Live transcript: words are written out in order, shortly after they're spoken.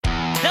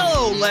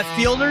Hello, left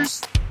fielders.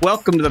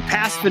 Welcome to the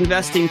Passive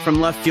Investing from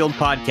Left Field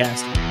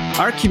podcast.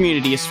 Our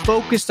community is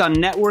focused on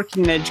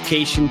networking and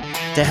education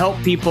to help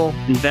people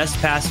invest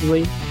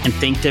passively and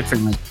think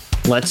differently.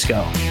 Let's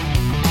go.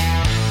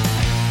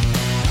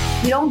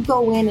 You don't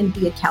go in and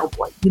be a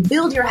cowboy. You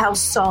build your house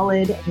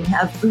solid and you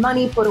have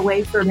money put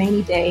away for a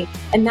rainy day.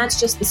 And that's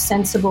just the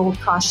sensible,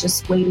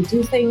 cautious way to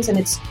do things. And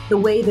it's the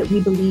way that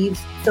we believe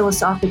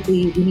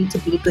philosophically we need to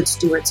be good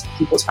stewards of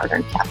people's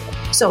hard-earned capital.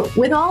 So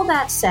with all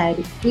that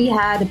said, we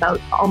had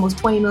about almost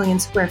 20 million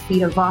square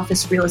feet of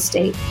office real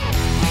estate.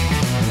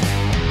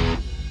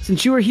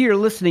 Since you are here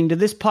listening to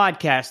this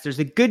podcast, there's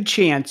a good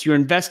chance you're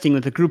investing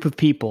with a group of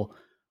people.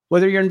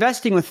 Whether you're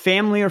investing with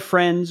family or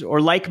friends or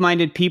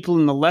like-minded people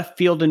in the left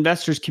field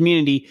investors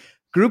community,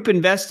 group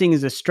investing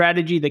is a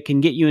strategy that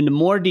can get you into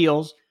more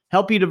deals,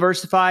 help you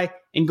diversify,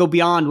 and go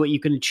beyond what you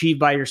can achieve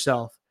by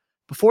yourself.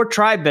 Before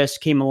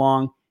TribeVest came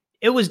along,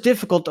 it was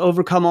difficult to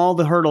overcome all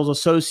the hurdles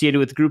associated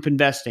with group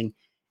investing.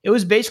 It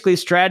was basically a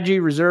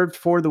strategy reserved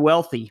for the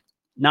wealthy.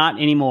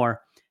 Not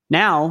anymore.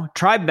 Now,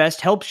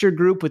 TribeVest helps your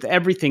group with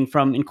everything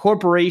from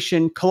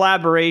incorporation,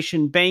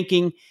 collaboration,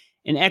 banking,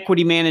 and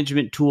equity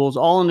management tools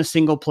all in a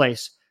single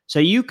place, so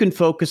you can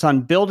focus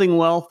on building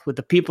wealth with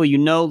the people you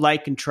know,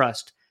 like, and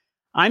trust.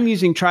 I'm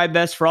using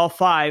TribeVest for all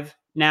 5,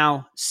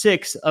 now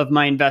 6 of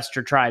my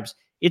investor tribes.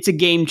 It's a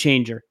game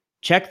changer.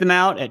 Check them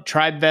out at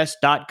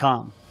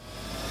tribevest.com.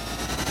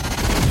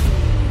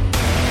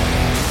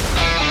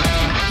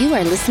 You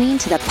are listening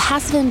to the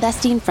Passive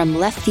Investing from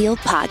Left Field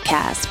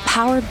podcast,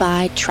 powered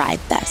by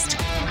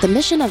TribeVest. The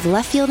mission of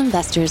Left Field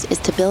Investors is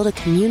to build a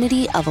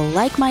community of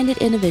like-minded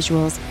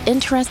individuals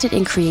interested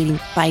in creating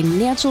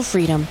financial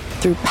freedom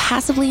through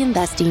passively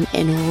investing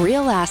in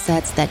real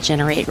assets that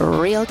generate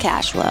real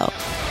cash flow.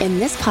 In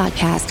this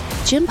podcast,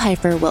 Jim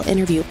Pfeiffer will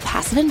interview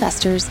passive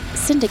investors,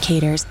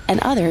 syndicators, and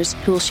others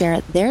who will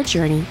share their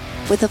journey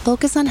with a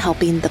focus on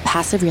helping the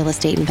passive real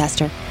estate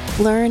investor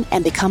learn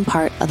and become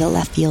part of the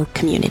Left Field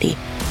community.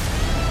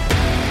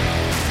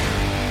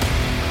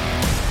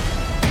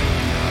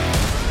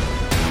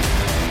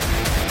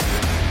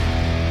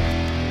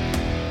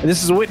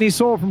 This is Whitney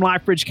Sewell from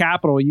LifeBridge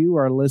Capital. You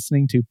are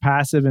listening to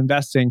Passive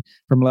Investing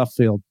from Left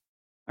Field.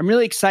 I'm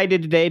really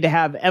excited today to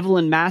have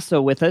Evelyn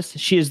Massa with us.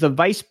 She is the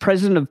Vice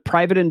President of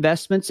Private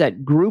Investments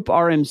at Group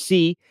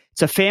RMC.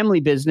 It's a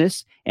family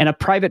business and a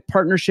private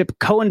partnership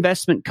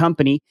co-investment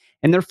company,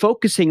 and they're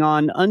focusing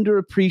on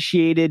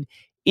underappreciated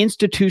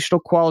institutional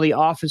quality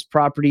office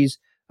properties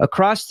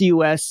across the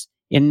U.S.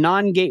 in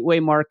non-gateway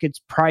markets,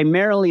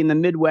 primarily in the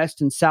Midwest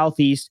and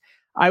Southeast.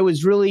 I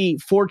was really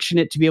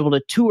fortunate to be able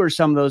to tour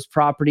some of those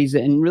properties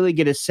and really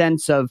get a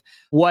sense of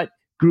what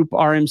Group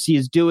RMC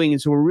is doing.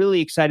 And so we're really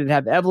excited to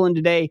have Evelyn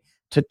today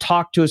to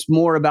talk to us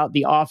more about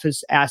the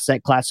office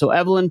asset class. So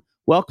Evelyn,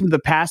 welcome to the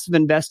Passive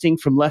Investing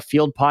from Left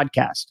Field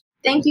podcast.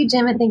 Thank you,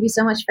 Jim, and thank you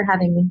so much for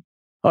having me.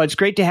 Oh, it's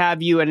great to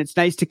have you, and it's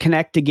nice to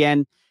connect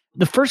again.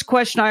 The first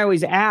question I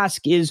always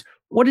ask is,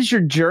 what is your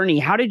journey?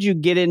 How did you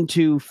get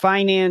into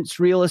finance,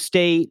 real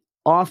estate,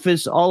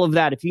 office, all of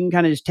that? If you can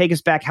kind of just take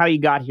us back how you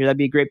got here, that'd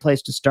be a great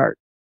place to start.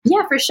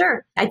 Yeah, for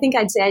sure. I think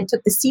I'd say I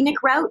took the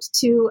scenic route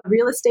to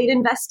real estate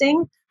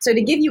investing. So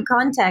to give you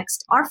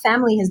context, our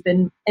family has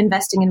been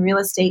investing in real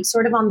estate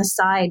sort of on the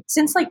side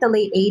since like the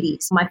late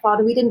 80s. My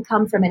father, we didn't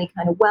come from any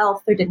kind of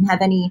wealth or didn't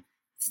have any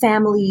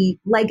family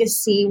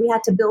legacy. We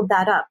had to build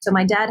that up. So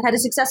my dad had a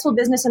successful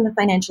business in the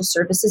financial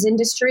services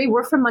industry.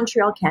 We're from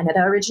Montreal, Canada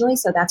originally,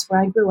 so that's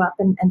where I grew up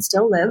and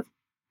still live.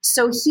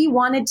 So he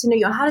wanted to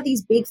know, how do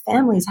these big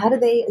families, how do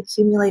they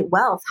accumulate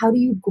wealth? How do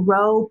you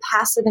grow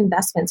passive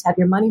investments, have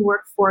your money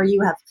work for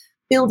you, have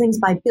buildings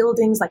by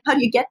buildings? Like, how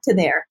do you get to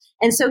there?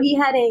 And so he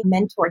had a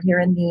mentor here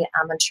in the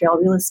Montreal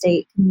real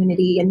estate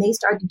community, and they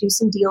started to do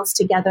some deals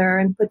together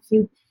and put a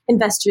few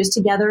investors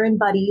together and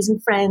buddies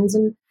and friends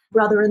and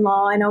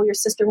brother-in-law. I know your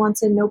sister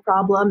wants in, no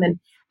problem.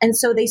 And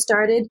so they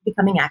started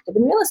becoming active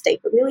in real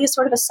estate, but really a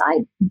sort of a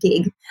side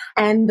gig.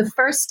 And the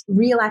first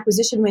real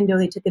acquisition window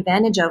they took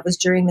advantage of was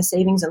during the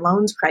savings and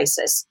loans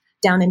crisis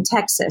down in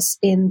Texas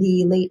in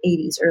the late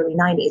 80s, early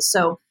 90s.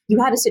 So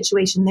you had a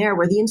situation there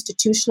where the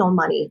institutional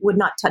money would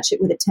not touch it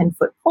with a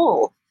 10-foot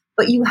pole,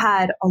 but you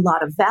had a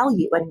lot of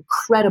value and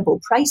incredible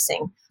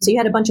pricing. So you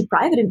had a bunch of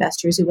private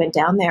investors who went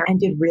down there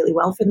and did really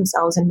well for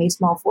themselves and made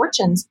small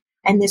fortunes.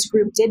 And this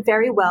group did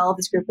very well,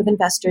 this group of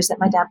investors that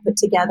my dad put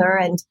together.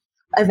 And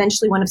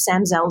eventually one of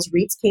Sam Zell's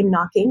REITs came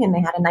knocking and they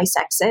had a nice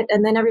exit.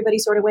 And then everybody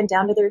sort of went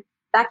down to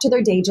back to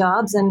their day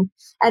jobs. And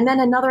then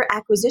another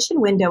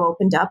acquisition window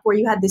opened up where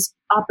you had this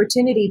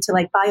opportunity to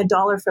like buy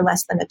 $1 for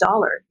less than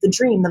 $1, the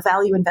dream, the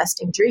value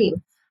investing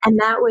dream. And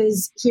that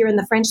was here in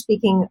the French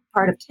speaking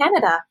part of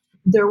Canada.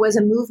 There was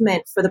a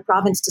movement for the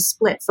province to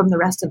split from the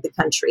rest of the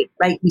country,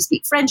 right? We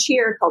speak French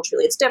here.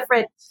 Culturally, it's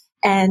different.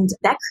 And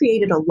that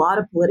created a lot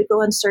of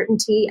political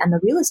uncertainty and the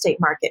real estate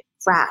market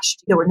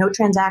crashed. There were no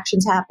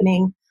transactions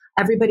happening.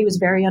 Everybody was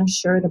very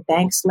unsure. The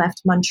banks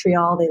left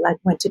Montreal. They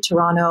went to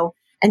Toronto.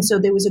 And so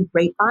there was a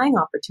great buying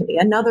opportunity.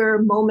 Another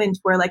moment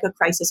where like a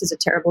crisis is a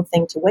terrible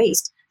thing to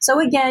waste. So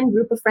again,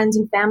 group of friends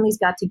and families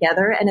got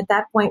together. And at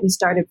that point, we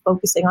started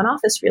focusing on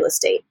office real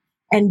estate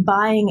and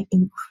buying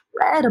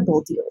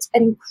incredible deals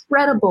at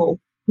incredible,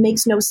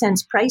 makes no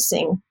sense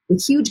pricing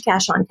with huge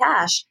cash on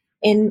cash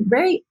in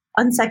very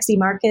unsexy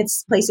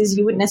markets, places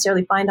you wouldn't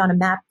necessarily find on a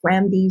map: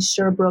 Granby,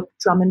 Sherbrooke,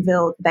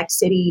 Drummondville, Quebec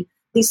City,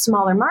 these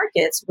smaller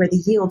markets where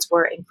the yields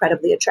were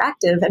incredibly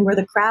attractive and where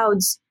the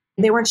crowds,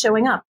 they weren't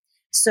showing up.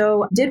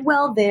 So did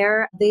well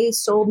there. They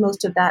sold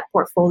most of that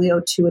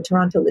portfolio to a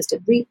Toronto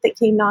listed REIT that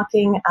came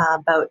knocking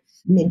about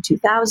mid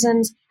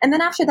 2000s. And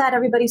then after that,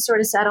 everybody sort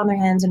of sat on their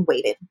hands and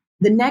waited.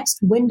 The next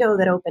window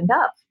that opened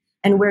up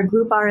and where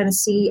Group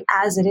RMC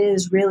as it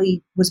is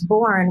really was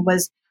born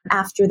was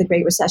after the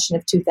Great Recession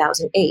of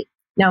 2008.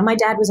 Now, my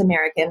dad was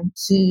American.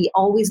 He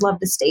always loved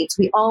the States.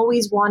 We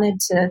always wanted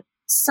to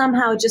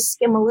somehow just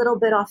skim a little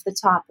bit off the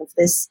top of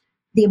this,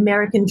 the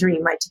American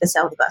dream right to the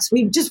south of us.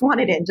 We just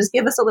wanted in, just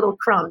give us a little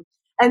crumb.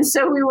 And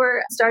so we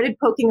started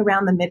poking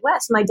around the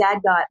Midwest. My dad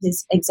got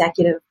his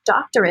executive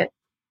doctorate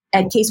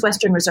at Case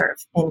Western Reserve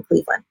in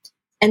Cleveland.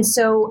 And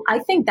so I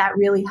think that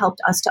really helped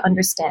us to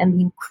understand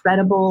the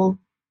incredible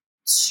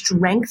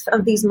strength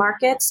of these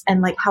markets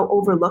and like how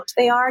overlooked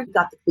they are. You've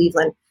got the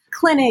Cleveland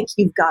Clinic,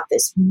 you've got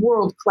this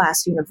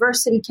world-class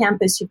university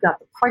campus, you've got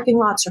the parking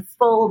lots are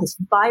full, this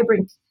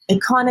vibrant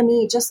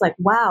economy, just like,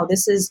 wow,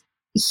 this is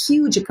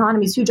huge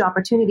economies, huge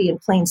opportunity in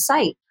plain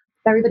sight.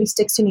 Everybody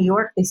sticks to New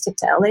York, they stick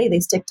to LA,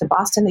 they stick to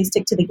Boston, they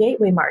stick to the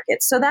gateway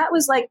markets. So that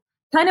was like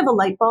kind of a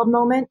light bulb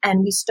moment.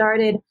 And we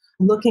started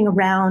looking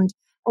around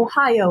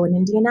Ohio and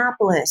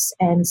Indianapolis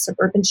and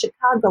suburban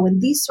Chicago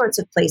and these sorts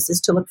of places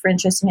to look for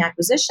interesting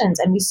acquisitions.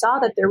 And we saw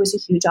that there was a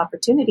huge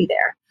opportunity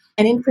there.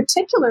 And in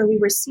particular, we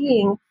were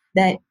seeing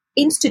that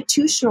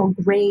institutional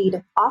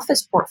grade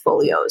office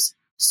portfolios,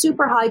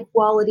 super high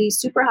quality,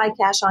 super high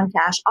cash on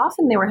cash,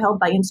 often they were held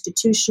by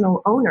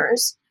institutional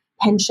owners,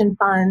 pension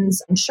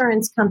funds,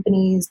 insurance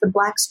companies, the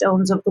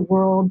Blackstones of the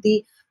world,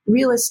 the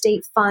real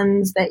estate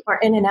funds that are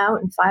in and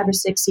out in 5 or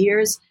 6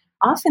 years.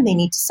 Often they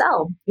need to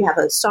sell. You have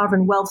a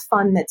sovereign wealth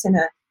fund that's in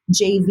a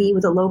JV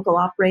with a local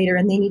operator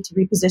and they need to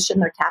reposition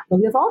their capital.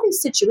 You have all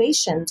these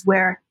situations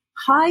where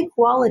high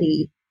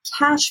quality,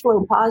 cash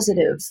flow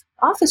positive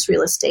office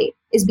real estate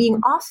is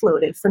being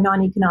offloaded for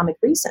non-economic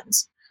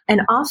reasons.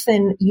 And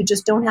often you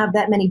just don't have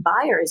that many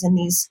buyers in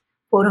these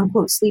quote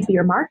unquote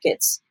sleepier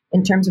markets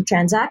in terms of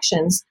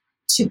transactions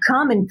to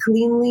come and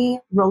cleanly,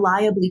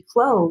 reliably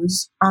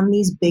close on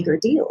these bigger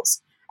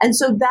deals. And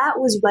so that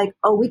was like,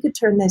 oh, we could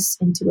turn this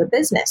into a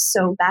business.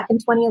 So back in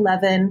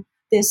 2011,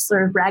 this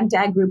sort of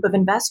ragtag group of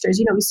investors,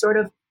 we sort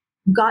of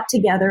got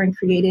together and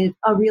created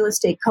a real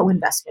estate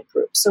co-investment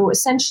group. So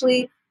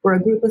essentially, we're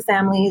a group of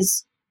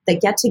families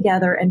that get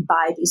together and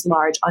buy these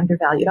large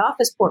undervalued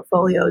office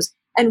portfolios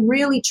and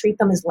really treat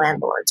them as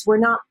landlords. We're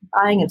not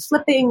buying and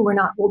flipping. We're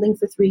not holding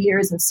for 3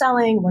 years and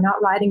selling. We're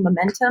not riding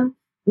momentum.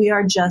 We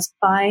are just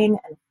buying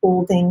and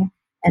holding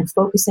and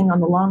focusing on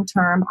the long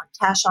term,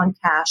 on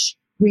cash,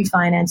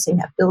 refinancing,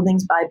 have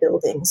buildings by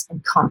buildings,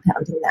 and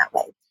compounding that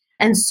way.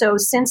 And so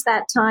since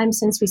that time,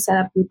 since we set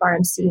up Group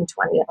RMC in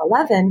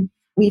 2011,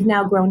 we've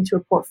now grown to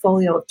a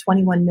portfolio of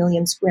 21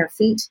 million square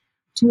feet,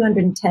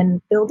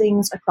 210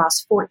 buildings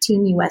across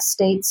 14 U.S.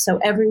 states. So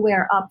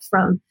everywhere up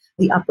from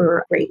the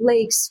upper Great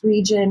Lakes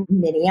region,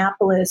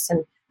 Minneapolis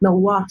and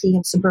Milwaukee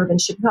and suburban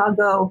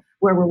Chicago,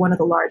 where we're one of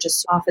the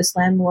largest office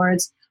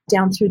landlords,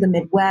 down through the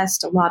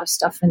Midwest, a lot of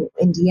stuff in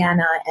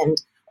Indiana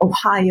and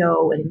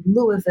Ohio and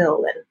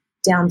Louisville, and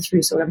down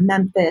through sort of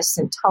Memphis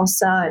and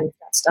Tulsa and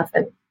that stuff.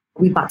 And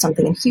we bought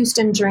something in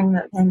Houston during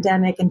the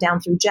pandemic and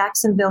down through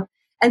Jacksonville.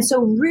 And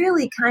so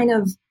really kind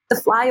of the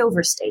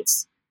flyover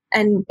states.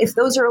 And if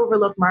those are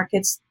overlooked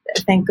markets,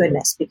 thank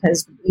goodness,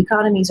 because the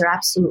economies are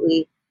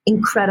absolutely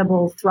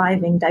incredible,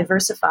 thriving,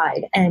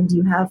 diversified, and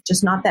you have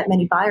just not that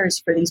many buyers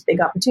for these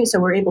big opportunities. So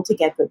we're able to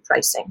get good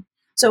pricing.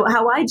 So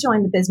how I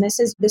joined the business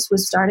is this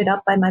was started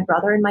up by my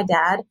brother and my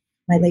dad,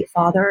 my late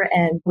father,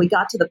 and we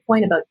got to the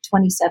point about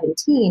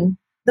 2017.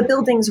 The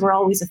buildings were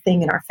always a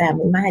thing in our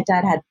family. My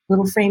dad had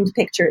little framed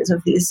pictures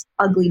of these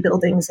ugly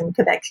buildings in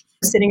Quebec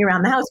sitting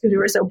around the house because we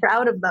were so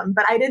proud of them.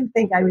 But I didn't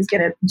think I was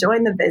going to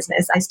join the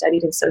business. I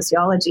studied in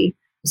sociology,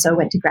 so I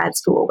went to grad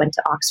school, went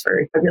to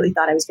Oxford. I really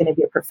thought I was going to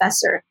be a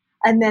professor.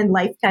 And then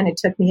life kind of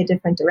took me a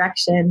different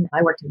direction.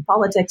 I worked in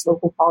politics,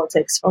 local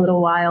politics for a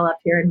little while up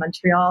here in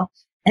Montreal.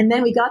 And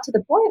then we got to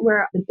the point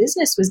where the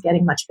business was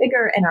getting much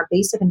bigger and our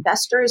base of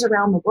investors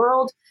around the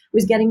world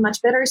was getting much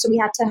better. So we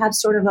had to have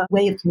sort of a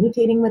way of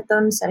communicating with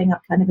them, setting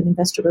up kind of an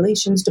investor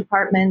relations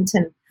department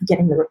and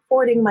getting the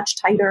reporting much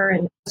tighter.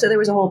 And so there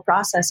was a whole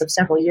process of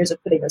several years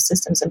of putting those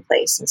systems in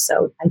place. And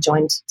so I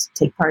joined to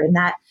take part in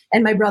that.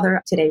 And my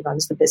brother today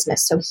runs the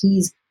business. So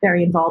he's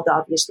very involved,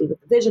 obviously, with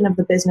the vision of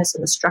the business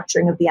and the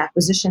structuring of the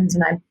acquisitions.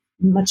 And I'm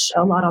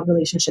a lot on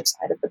relationship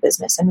side of the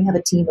business. And we have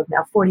a team of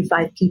now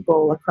 45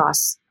 people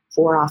across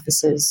 4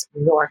 offices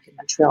in New York and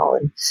Montreal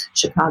and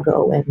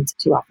Chicago, and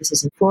 2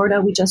 offices in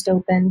Florida we just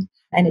opened,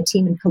 and a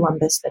team in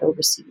Columbus that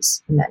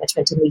oversees the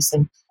management and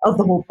leasing of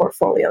the whole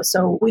portfolio.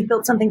 So we've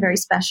built something very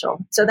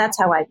special. So that's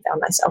how I found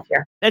myself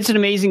here. That's an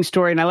amazing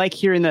story. And I like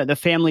hearing that the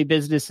family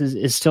business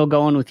is still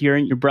going with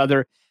your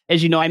brother.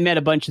 As you know, I met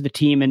a bunch of the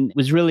team and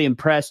was really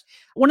impressed.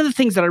 One of the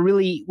things that I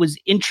really was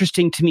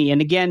interesting to me,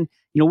 and again,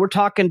 we're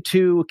talking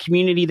to a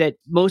community that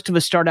most of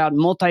us start out in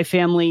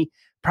multifamily.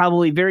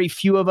 Probably very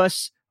few of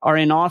us are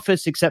in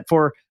office, except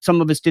for some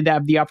of us did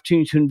have the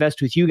opportunity to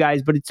invest with you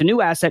guys, but it's a new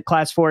asset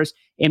class for us.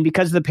 And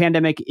because of the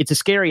pandemic, it's a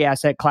scary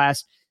asset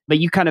class, but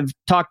you kind of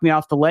talked me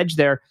off the ledge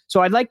there.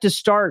 So I'd like to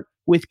start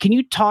with, can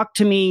you talk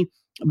to me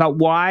about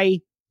why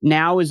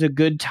now is a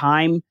good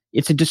time?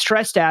 It's a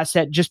distressed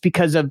asset just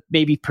because of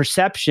maybe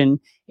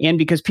perception and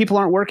because people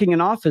aren't working in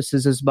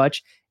offices as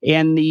much.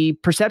 And the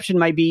perception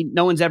might be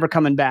no one's ever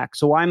coming back.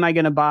 So why am I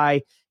going to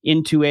buy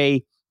into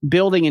a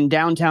building in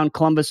downtown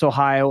Columbus,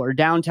 Ohio, or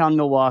downtown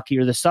Milwaukee,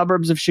 or the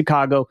suburbs of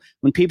Chicago,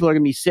 when people are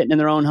going to be sitting in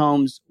their own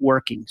homes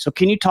working? So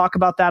can you talk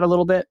about that a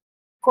little bit?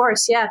 Of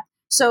course, yeah.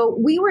 So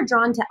we were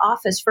drawn to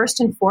office first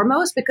and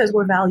foremost because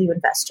we're value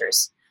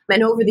investors.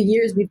 And over the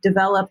years, we've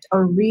developed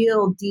a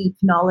real deep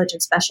knowledge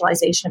and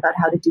specialization about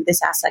how to do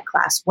this asset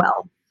class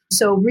well.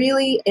 So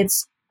really,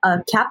 it's a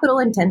capital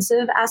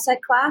intensive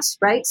asset class,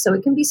 right? So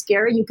it can be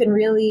scary. You can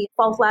really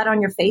fall flat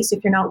on your face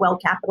if you're not well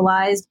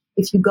capitalized,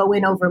 if you go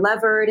in over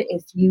levered,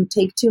 if you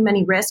take too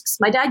many risks.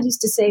 My dad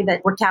used to say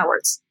that we're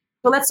cowards.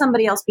 But let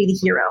somebody else be the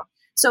hero.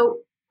 So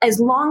as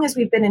long as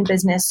we've been in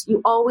business,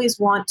 you always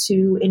want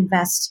to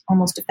invest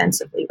almost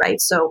defensively, right?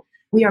 So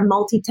we are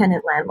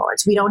multi-tenant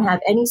landlords. We don't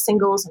have any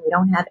singles and we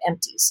don't have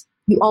empties.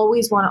 You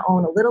always want to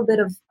own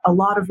a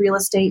lot of real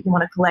estate. You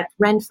want to collect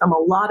rent from a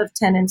lot of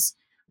tenants.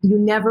 You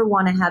never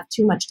want to have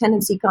too much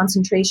tenancy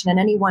concentration in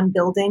any one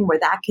building where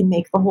that can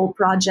make the whole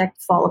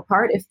project fall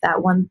apart if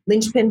that one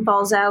linchpin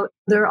falls out.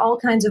 There are all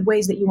kinds of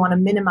ways that you want to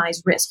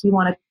minimize risk. You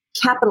want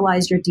to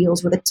capitalize your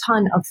deals with a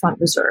ton of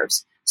front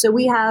reserves. So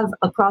we have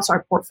across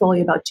our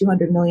portfolio about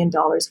 $200 million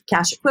of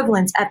cash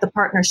equivalents at the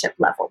partnership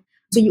level.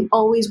 So you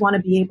always want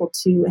to be able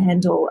to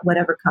handle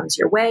whatever comes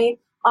your way,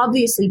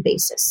 obviously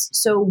basis.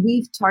 So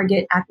we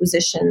target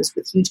acquisitions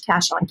with huge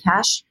cash on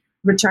cash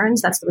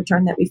returns. That's the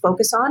return that we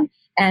focus on,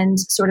 and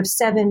sort of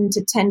 7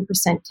 to 10%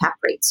 cap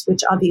rates,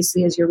 which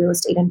obviously, as your real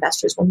estate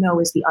investors will know,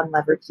 is the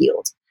unlevered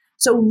yield.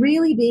 So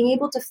really being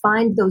able to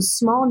find those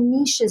small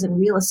niches in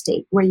real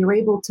estate where you're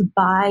able to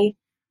buy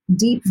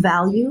deep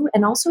value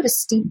and also at a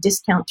steep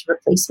discount to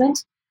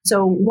replacement.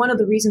 So one of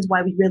the reasons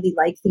why we really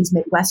like these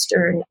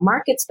Midwestern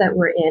markets that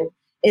we're in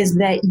is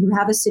that you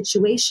have a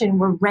situation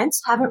where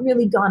rents haven't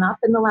really gone up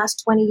in the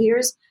last 20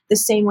 years the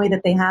same way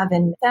that they have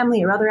in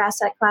family or other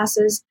asset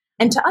classes.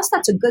 And to us,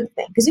 that's a good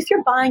thing, because if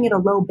you're buying at a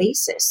low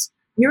basis,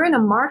 you're in a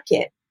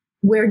market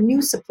where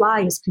new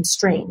supply is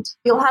constrained.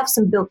 You'll have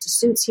some built to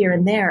suits here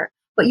and there,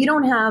 but you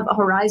don't have a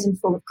horizon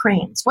full of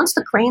cranes. Once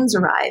the cranes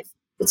arrive,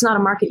 it's not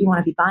a market you want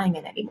to be buying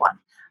in anymore.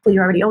 Well,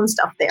 you already own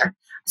stuff there.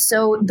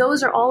 So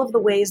those are all of the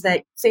ways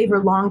that favor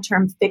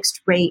long-term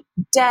fixed rate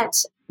debt.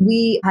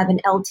 We have an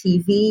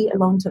LTV, a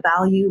loan to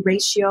value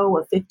ratio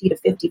of 50 to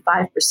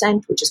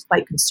 55%, which is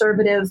quite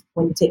conservative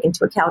when you take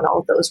into account all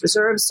of those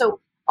reserves. So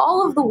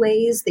all of the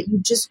ways that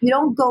you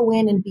don't go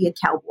in and be a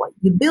cowboy.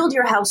 You build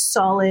your house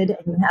solid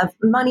and you have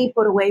money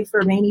put away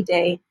for a rainy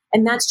day.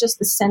 And that's just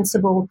the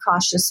sensible,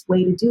 cautious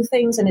way to do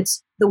things. And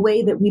it's the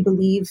way that we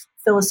believe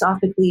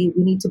philosophically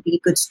we need to be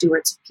good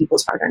stewards of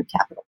people's hard-earned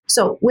capital.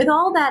 So with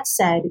all that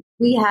said,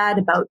 we had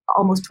about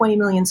almost 20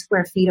 million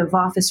square feet of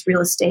office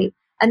real estate.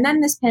 And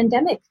then this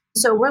pandemic.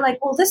 So we're like,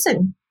 well,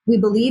 listen, we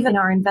believe in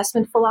our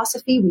investment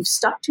philosophy. We've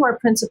stuck to our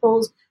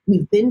principles.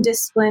 We've been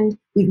disciplined.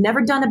 We've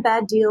never done a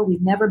bad deal.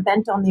 We've never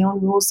bent on the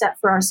own rules set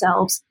for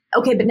ourselves.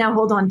 Okay, but now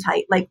hold on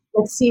tight. Like,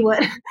 let's see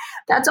what,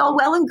 that's all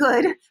well and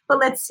good, but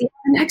let's see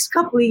how the next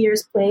couple of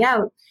years play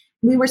out.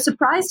 We were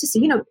surprised to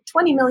see,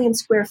 20 million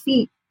square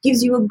feet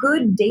gives you a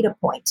good data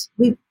point.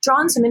 We've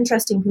drawn some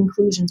interesting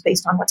conclusions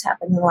based on what's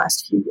happened in the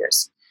last few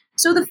years.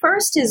 So the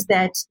first is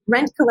that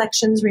rent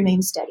collections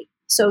remain steady.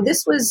 So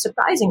this was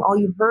surprising. All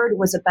you heard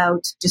was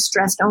about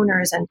distressed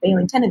owners and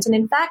failing tenants. And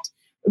in fact,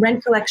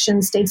 rent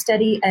collections stayed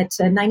steady at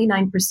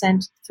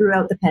 99%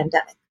 throughout the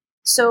pandemic.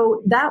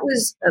 So that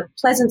was a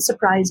pleasant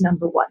surprise,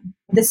 number one.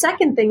 The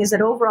second thing is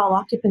that overall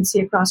occupancy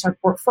across our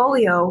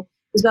portfolio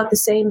is about the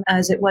same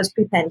as it was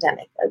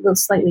pre-pandemic, a little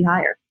slightly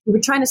higher. We were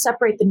trying to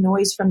separate the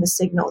noise from the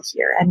signal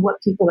here and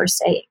what people are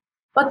saying.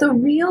 But the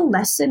real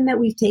lesson that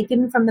we've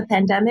taken from the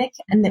pandemic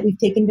and that we've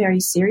taken very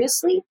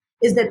seriously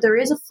is that there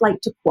is a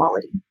flight to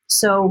quality.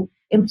 So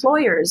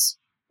employers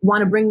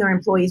want to bring their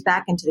employees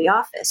back into the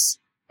office,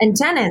 and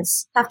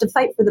tenants have to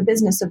fight for the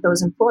business of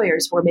those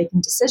employers who are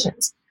making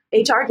decisions.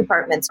 HR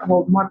departments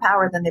hold more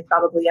power than they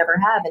probably ever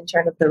have in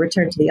terms of the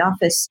return to the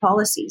office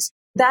policies.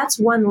 That's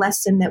one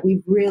lesson that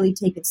we've really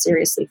taken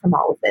seriously from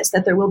all of this,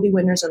 that there will be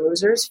winners and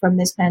losers from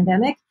this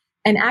pandemic.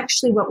 And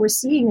actually what we're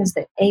seeing is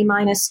that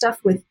A- stuff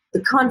with the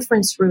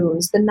conference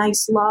rooms, the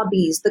nice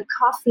lobbies, the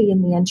coffee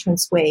in the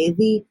entranceway,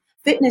 the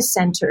fitness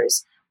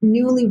centers,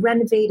 newly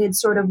renovated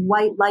sort of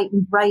white, light,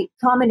 and bright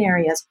common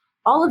areas.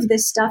 All of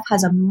this stuff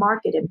has a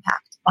market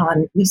impact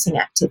on leasing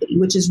activity,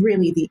 which is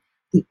really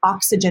the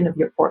oxygen of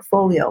your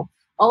portfolio.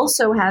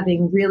 Also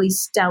having really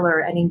stellar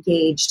and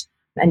engaged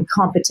and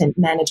competent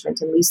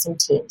management and leasing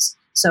teams.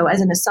 So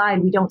as an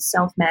aside, we don't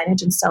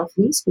self-manage and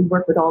self-lease. We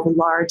work with all the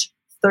large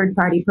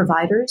third-party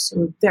providers,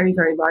 so very,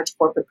 very large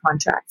corporate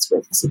contracts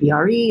with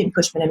CBRE and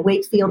Cushman &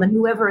 Wakefield and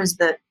whoever is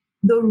the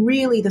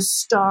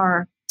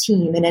star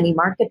team in any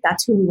market.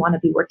 That's who we want to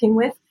be working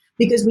with,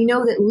 because we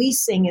know that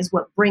leasing is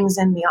what brings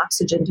in the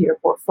oxygen to your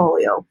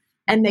portfolio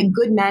and that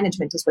good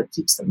management is what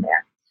keeps them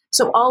there.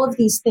 So all of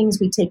these things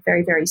we take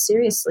very, very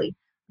seriously.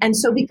 And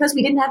so because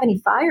we didn't have any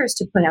fires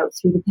to put out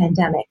through the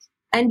pandemic,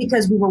 and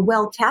because we were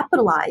well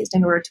capitalized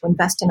in order to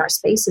invest in our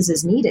spaces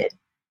as needed,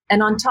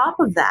 and on top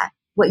of that,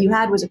 what you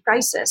had was a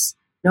crisis.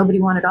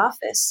 Nobody wanted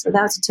office. So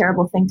that was a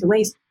terrible thing to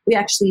waste. We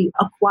actually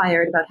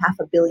acquired about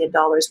 $500 million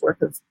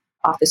worth of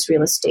office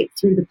real estate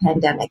through the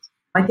pandemic.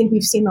 I think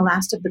we've seen the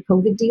last of the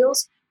COVID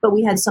deals, but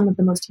we had some of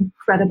the most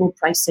incredible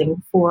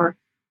pricing for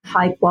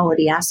high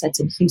quality assets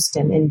in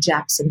Houston, in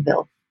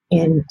Jacksonville,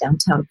 in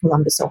downtown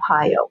Columbus,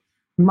 Ohio,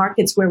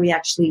 markets where we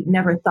actually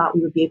never thought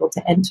we would be able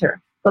to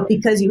enter. But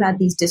because you had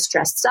these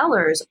distressed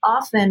sellers,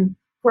 often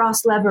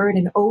cross-levered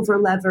and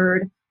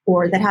over-levered,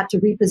 or that had to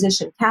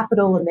reposition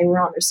capital and they were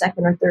on their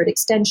second or third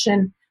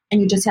extension, and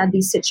you just had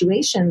these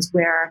situations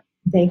where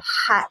they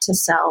had to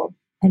sell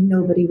and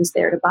nobody was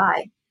there to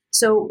buy.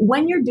 So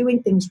when you're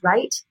doing things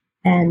right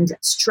and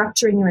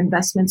structuring your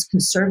investments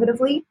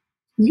conservatively,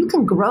 you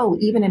can grow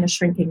even in a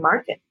shrinking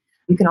market.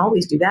 You can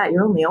always do that.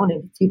 You're only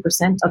owning a few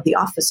percent of the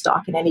office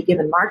stock in any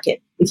given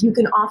market. If you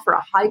can offer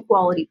a high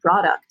quality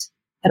product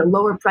at a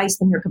lower price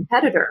than your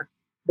competitor,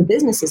 the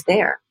business is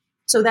there.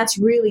 So that's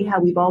really how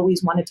we've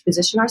always wanted to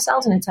position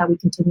ourselves, and it's how we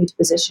continue to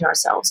position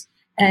ourselves.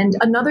 And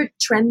another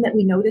trend that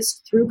we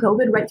noticed through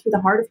COVID, right through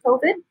the heart of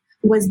COVID,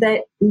 was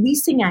that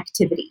leasing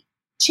activity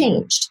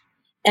changed.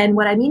 And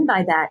what I mean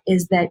by that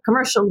is that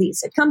commercial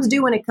lease, it comes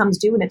due when it comes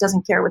due, and it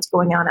doesn't care what's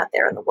going on out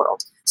there in the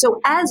world. So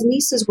as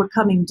leases were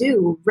coming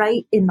due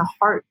right in the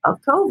heart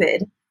of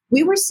COVID,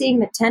 we were seeing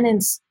that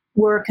tenants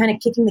were kind of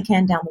kicking the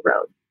can down the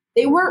road.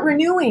 They weren't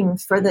renewing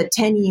for the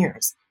 10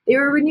 years. They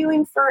were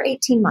renewing for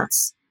 18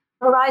 months.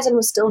 Horizon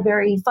was still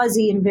very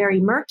fuzzy and very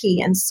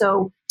murky. And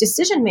so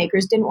decision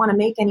makers didn't want to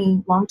make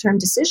any long-term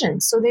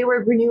decisions. So they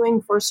were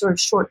renewing for sort of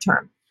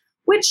short-term,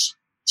 which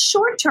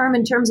short-term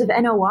in terms of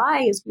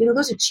NOI is,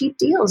 those are cheap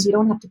deals. You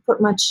don't have to put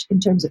much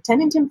in terms of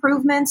tenant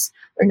improvements.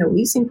 There are no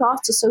leasing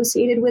costs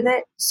associated with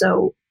it.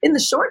 So in the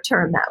short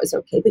term, that was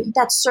okay. But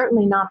that's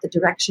certainly not the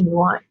direction you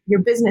want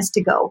your business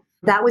to go.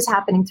 That was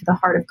happening to the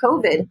heart of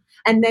COVID.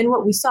 And then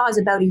what we saw is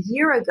about a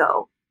year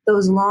ago,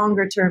 those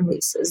longer term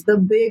leases, the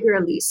bigger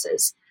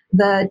leases,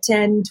 the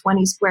 10,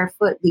 20 square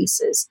foot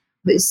leases,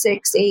 the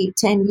 6, 8,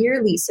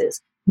 10-year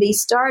leases, they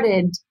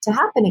started to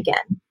happen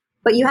again.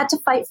 But you had to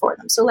fight for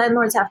them. So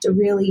landlords have to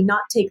really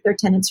not take their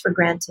tenants for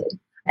granted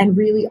and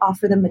really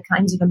offer them the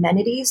kinds of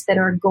amenities that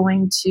are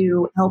going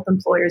to help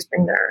employers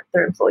bring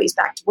their employees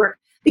back to work.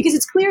 Because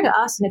it's clear to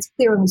us, and it's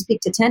clear when we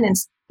speak to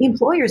tenants, the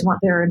employers want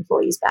their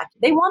employees back.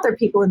 They want their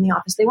people in the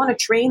office. They want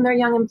to train their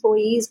young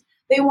employees.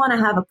 They want to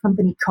have a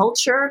company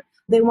culture.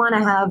 They want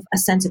to have a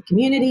sense of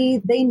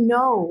community. They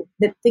know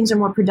that things are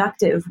more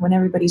productive when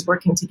everybody's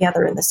working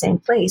together in the same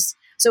place.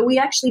 So we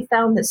actually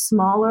found that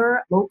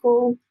smaller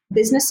local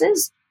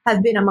businesses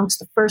have been amongst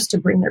the first to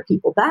bring their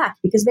people back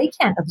because they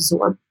can't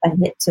absorb a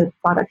hit to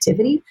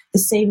productivity the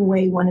same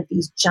way one of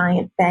these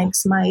giant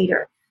banks might,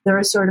 or there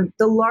are sort of,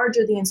 the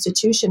larger the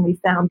institution, we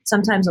found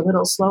sometimes a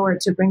little slower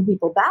to bring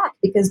people back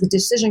because the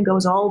decision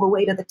goes all the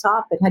way to the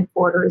top at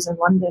headquarters in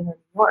London or New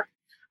York.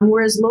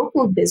 Whereas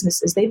local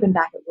businesses, they've been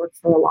back at work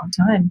for a long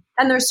time.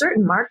 And there are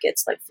certain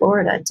markets like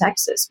Florida and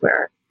Texas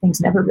where things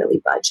never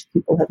really budge.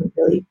 People haven't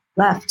really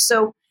left.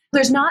 So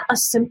there's not a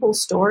simple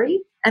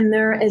story. And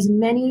there are as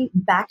many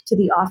back to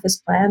the office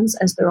plans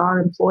as there are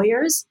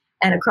employers.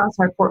 And across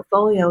our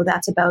portfolio,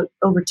 that's about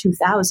over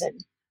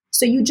 2,000.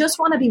 So you just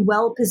want to be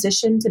well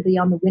positioned to be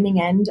on the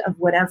winning end of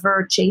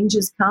whatever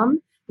changes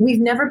come. We've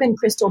never been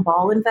crystal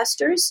ball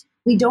investors.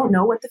 We don't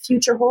know what the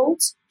future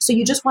holds. So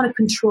you just want to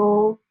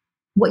control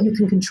what you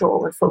can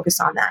control and focus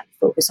on that.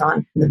 Focus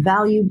on the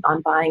value,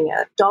 on buying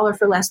 $1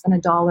 for less than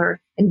 $1,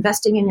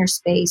 investing in your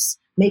space,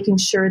 making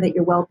sure that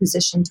you're well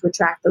positioned to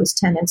attract those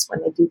tenants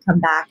when they do come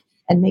back,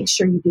 and make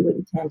sure you do what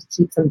you can to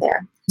keep them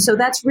there. So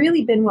that's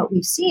really been what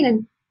we've seen.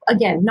 And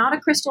again, not a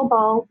crystal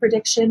ball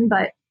prediction,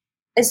 but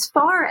as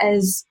far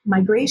as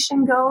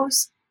migration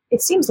goes,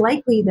 it seems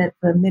likely that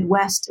the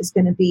Midwest is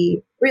going to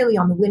be really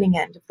on the winning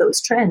end of those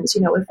trends.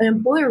 You know, if an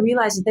employer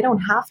realizes they don't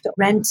have to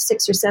rent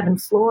 6 or 7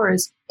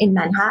 floors in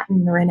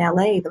Manhattan or in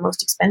LA, the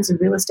most expensive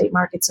real estate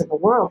markets in the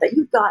world, that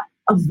you've got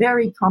a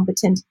very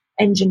competent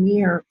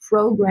engineer,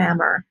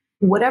 programmer,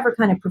 whatever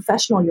kind of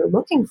professional you're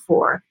looking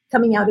for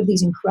coming out of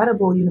these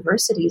incredible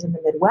universities in the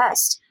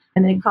Midwest,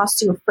 and then it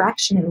costs you a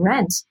fraction in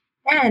rent,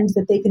 and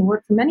that they can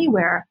work from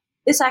anywhere,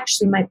 this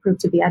actually might prove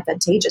to be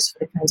advantageous for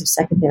the kinds of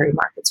secondary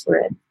markets we're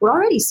in. We're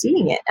already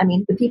seeing it. I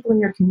mean, the people in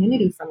your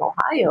community from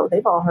Ohio,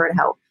 they've all heard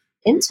how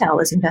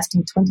Intel is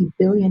investing $20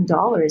 billion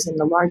in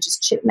the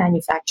largest chip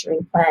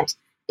manufacturing plant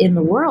in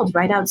the world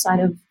right outside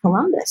of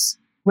Columbus.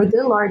 We're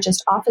the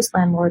largest office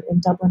landlord in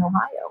Dublin,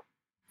 Ohio.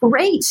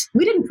 Great.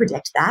 We didn't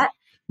predict that.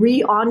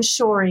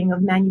 Re-onshoring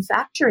of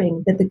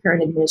manufacturing that the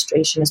current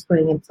administration is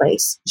putting in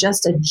place.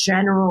 Just a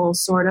general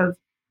sort of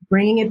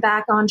bringing it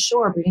back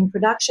onshore, bringing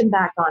production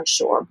back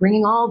onshore,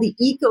 bringing all the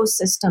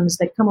ecosystems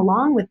that come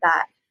along with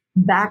that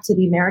back to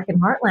the American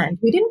heartland.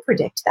 We didn't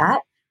predict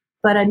that.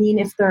 But I mean,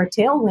 if there are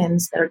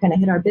tailwinds that are going to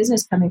hit our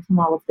business coming from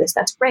all of this,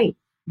 that's great.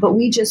 But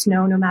we just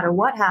know no matter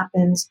what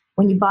happens,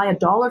 when you buy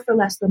 $1 for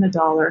less than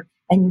 $1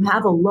 and you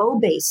have a low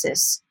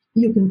basis,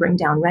 you can bring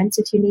down rents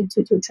if you need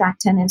to attract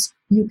tenants.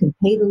 You can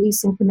pay the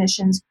leasing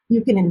commissions.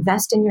 You can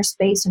invest in your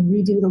space and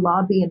redo the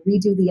lobby and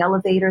redo the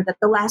elevator that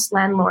the last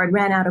landlord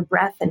ran out of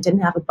breath and didn't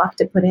have a buck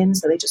to put in,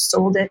 so they just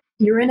sold it.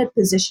 You're in a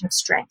position of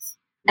strength.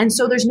 And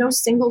so there's no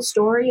single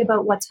story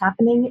about what's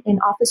happening in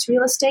office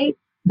real estate,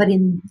 but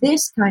in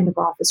this kind of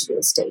office real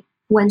estate,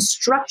 when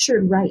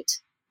structured right,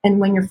 and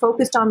when you're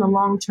focused on the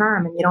long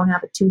term and you don't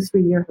have a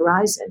 2-3 year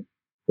horizon,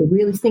 you're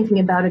really thinking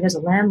about it as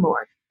a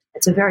landlord.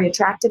 It's a very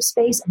attractive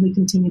space, and we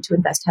continue to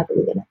invest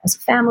heavily in it as a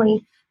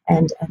family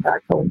and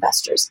our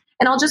co-investors.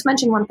 And I'll just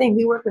mention one thing.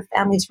 We work with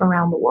families from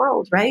around the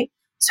world, right?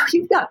 So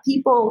you've got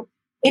people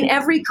in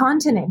every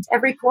continent,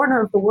 every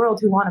corner of the world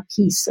who want a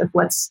piece of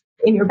what's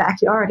in your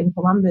backyard in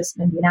Columbus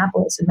and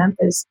Indianapolis and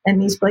Memphis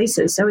and these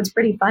places. So it's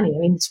pretty funny. I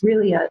mean, it's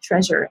really a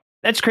treasure.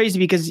 That's crazy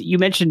because you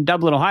mentioned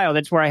Dublin, Ohio.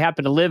 That's where I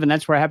happen to live, and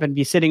that's where I happen to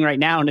be sitting right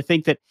now. And to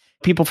think that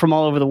people from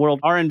all over the world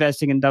are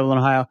investing in Dublin,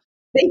 Ohio.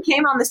 They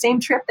came on the same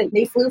trip.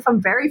 They flew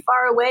from very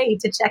far away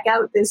to check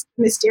out this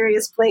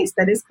mysterious place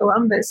that is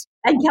Columbus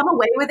and come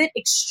away with it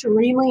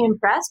extremely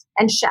impressed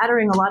and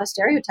shattering a lot of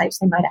stereotypes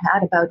they might have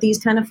had about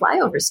these kind of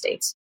flyover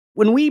states.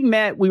 When we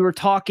met, we were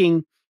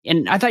talking,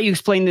 and I thought you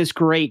explained this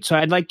great, so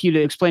I'd like you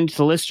to explain it to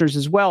the listeners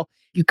as well.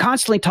 You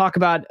constantly talk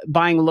about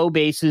buying low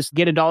basis,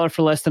 get $1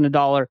 for less than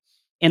 $1.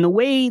 And the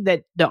way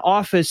that the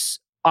office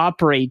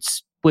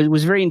operates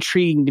was very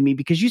intriguing to me,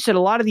 because you said a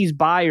lot of these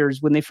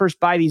buyers, when they first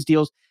buy these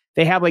deals,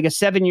 they have like a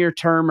 7-year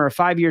term or a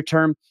 5-year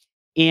term.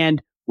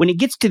 And when it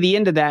gets to the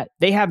end of that,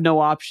 they have no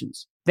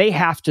options. They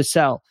have to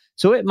sell.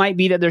 So it might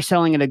be that they're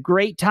selling at a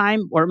great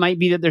time, or it might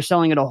be that they're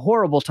selling at a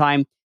horrible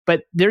time,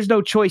 but there's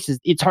no choices.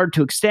 It's hard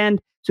to extend.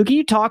 So can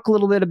you talk a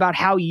little bit about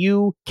how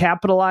you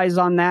capitalize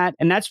on that?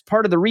 And that's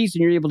part of the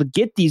reason you're able to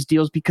get these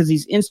deals, because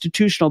these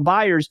institutional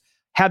buyers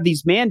have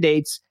these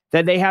mandates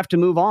that they have to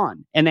move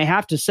on and they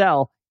have to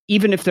sell,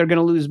 even if they're going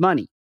to lose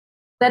money.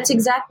 That's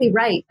exactly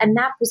right. And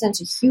that presents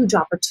a huge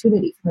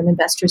opportunity from an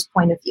investor's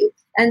point of view.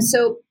 And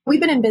so we've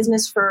been in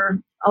business for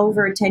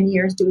over 10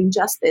 years doing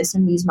just this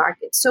in these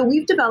markets. So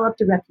we've developed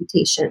a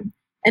reputation.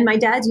 And my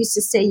dad used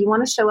to say, you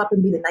want to show up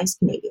and be the nice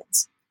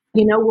Canadians.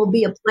 You know, we'll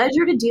be a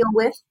pleasure to deal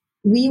with.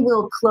 We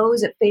will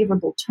close at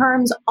favorable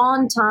terms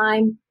on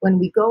time. When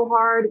we go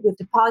hard with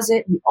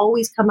deposit, we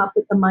always come up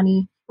with the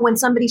money. When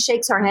somebody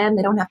shakes our hand,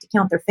 they don't have to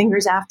count their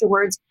fingers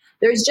afterwards.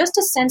 There's just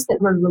a sense that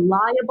we're a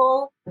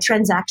reliable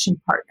transaction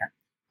partner.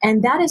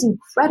 And that is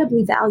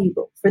incredibly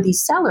valuable for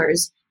these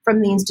sellers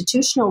from the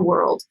institutional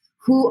world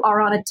who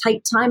are on a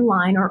tight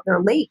timeline or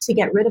they're late to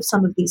get rid of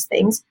some of these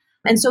things.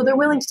 And so they're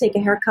willing to take a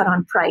haircut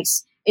on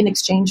price in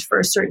exchange for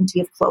a certainty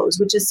of close,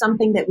 which is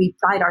something that we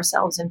pride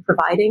ourselves in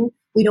providing.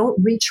 We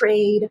don't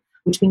retrade,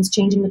 which means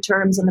changing the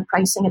terms and the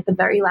pricing at the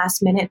very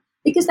last minute,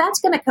 because that's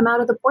going to come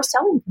out of the poor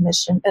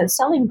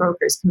selling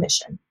broker's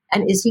commission.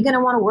 And is he going to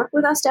want to work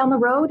with us down the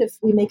road if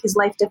we make his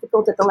life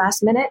difficult at the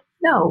last minute?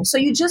 No. So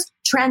you just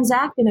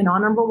transact in an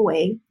honorable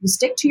way. You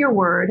stick to your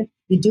word.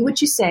 You do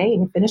what you say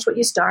and you finish what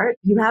you start.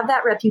 You have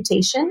that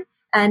reputation.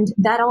 And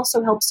that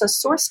also helps us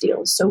source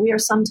deals. So we are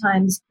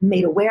sometimes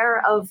made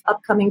aware of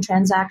upcoming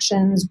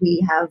transactions.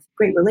 We have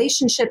great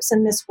relationships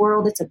in this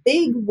world. It's a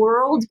big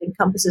world. It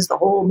encompasses the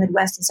whole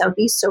Midwest and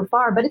Southeast so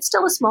far, but it's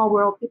still a small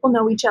world. People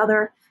know each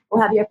other.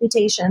 We'll have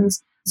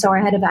reputations. So our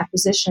head of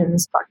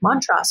acquisitions, Mark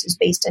Montross, who's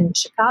based in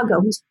Chicago,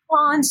 he's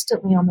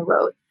constantly on the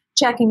road,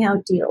 checking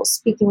out deals,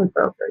 speaking with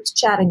brokers,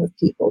 chatting with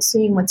people,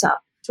 seeing what's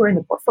up, touring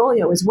the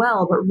portfolio as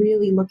well, but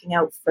really looking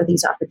out for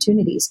these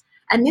opportunities.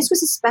 And this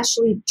was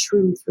especially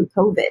true through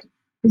COVID.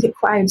 We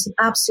acquired some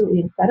absolutely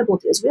incredible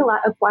deals. We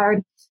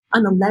acquired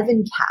an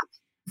 11 cap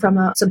from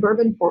a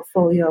suburban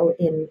portfolio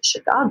in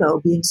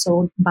Chicago being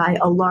sold by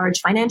a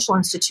large financial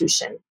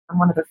institution on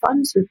one of their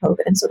funds through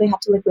COVID. And so they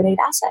had to liquidate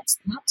assets.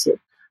 They had to.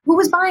 Who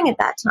was buying at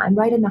that time,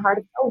 right in the heart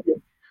of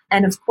COVID?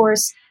 And of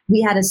course,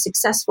 we had a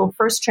successful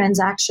first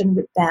transaction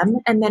with them.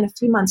 And then a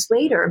few months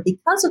later,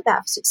 because of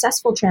that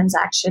successful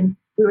transaction,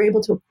 we were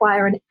able to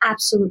acquire an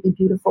absolutely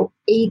beautiful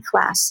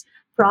A-class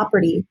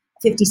property,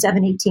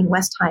 5718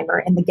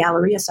 Westheimer in the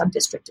Galleria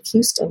subdistrict of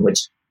Houston,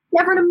 which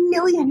never in a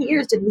million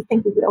years did we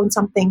think we would own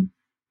something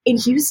in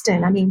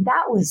Houston.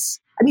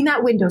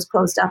 That window's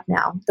closed up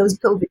now. Those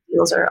COVID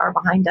deals are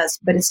behind us,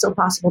 but it's still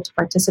possible to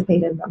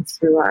participate in them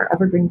through our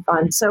Evergreen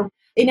Fund. So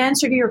in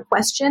answer to your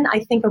question,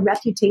 I think a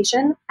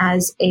reputation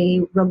as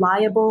a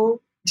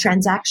reliable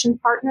transaction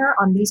partner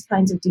on these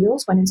kinds of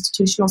deals, when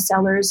institutional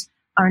sellers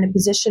are in a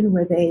position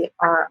where they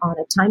are on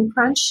a time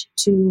crunch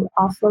to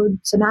offload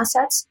some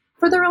assets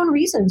for their own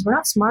reasons. We're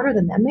not smarter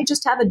than them. They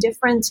just have a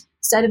different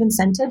set of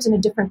incentives and a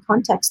different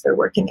context they're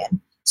working in.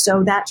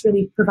 So that's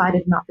really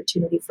provided an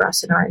opportunity for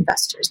us and our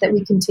investors that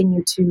we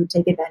continue to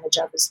take advantage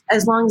of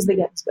as long as the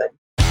get's good.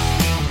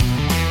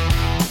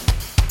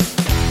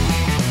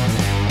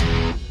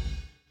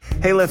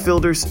 Hey Left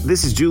Fielders,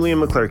 this is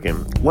Julian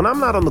McClurkin. When I'm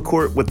not on the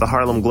court with the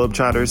Harlem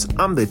Globetrotters,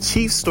 I'm the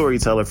chief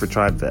storyteller for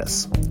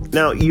TribeVest.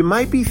 Now, you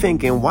might be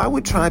thinking, why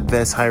would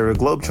TribeVest hire a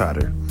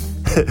Globetrotter?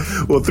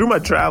 Well, through my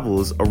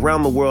travels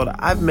around the world,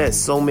 I've met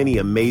so many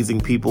amazing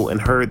people and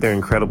heard their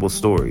incredible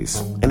stories.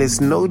 And it's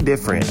no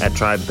different at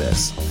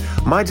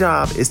TribeVest. My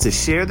job is to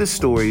share the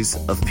stories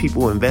of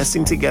people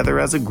investing together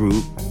as a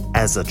group,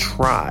 as a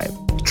tribe.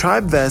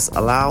 TribeVest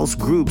allows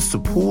groups to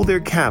pool their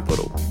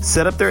capital,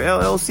 set up their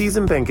LLCs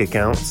and bank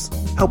accounts,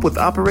 help with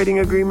operating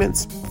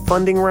agreements,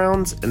 funding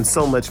rounds, and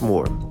so much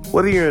more.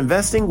 Whether you're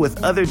investing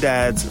with other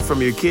dads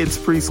from your kids'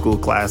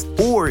 preschool class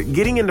or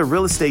getting into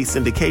real estate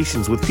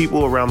syndications with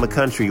people around the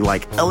country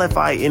like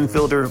LFI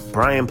infielder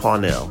Brian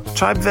Pawnell,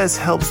 TribeVest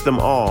helps them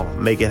all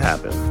make it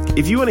happen.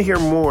 If you want to hear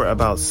more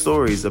about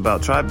stories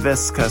about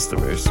TribeVest's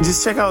customers,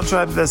 just check out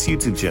TribeVest's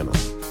YouTube channel.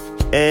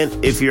 And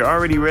if you're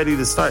already ready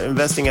to start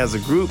investing as a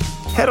group,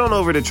 head on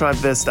over to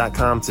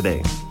TribeVest.com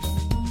today.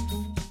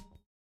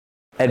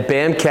 At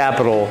BAM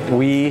Capital,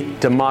 we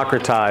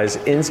democratize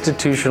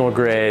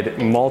institutional-grade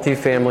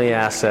multifamily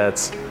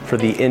assets for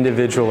the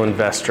individual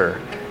investor.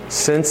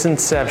 Since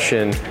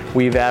inception,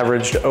 we've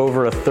averaged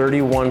over a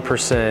 31%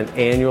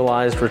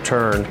 annualized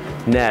return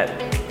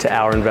net to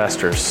our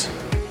investors.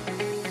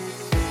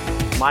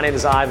 My name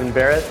is Ivan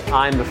Barrett.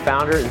 I'm the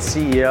founder and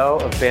CEO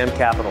of BAM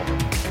Capital.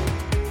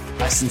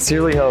 I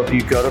sincerely hope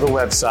you go to the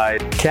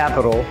website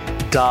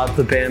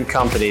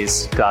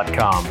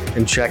capital.thebamcompanies.com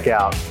and check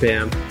out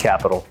BAM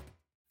Capital.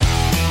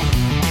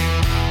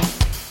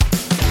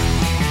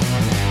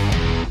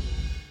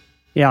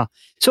 Yeah.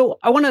 So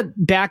I want to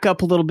back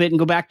up a little bit and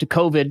go back to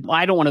COVID.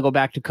 I don't want to go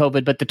back to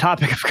COVID, but the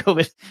topic of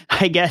COVID,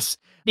 I guess,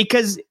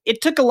 because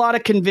it took a lot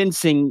of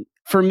convincing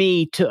for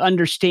me to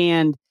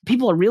understand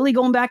people are really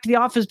going back to the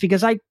office,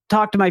 because I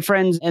talk to my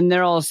friends and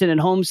they're all sitting at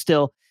home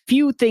still.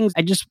 Few things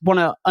I just want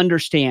to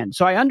understand.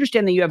 So I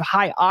understand that you have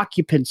high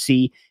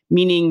occupancy,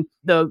 meaning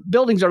the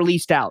buildings are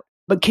leased out.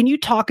 But can you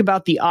talk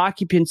about the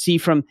occupancy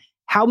from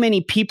how many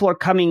people are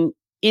coming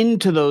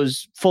into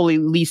those fully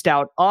leased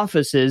out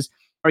offices?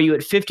 Are you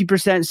at 50%,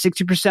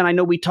 60%? I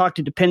know we talked,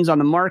 it depends on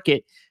the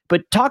market,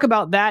 but talk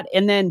about that.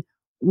 And then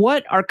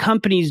what are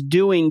companies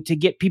doing to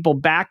get people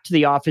back to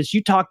the office?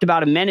 You talked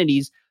about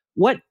amenities.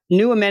 What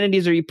new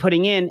amenities are you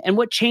putting in and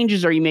what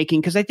changes are you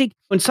making? Because I think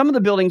when some of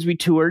the buildings we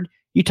toured,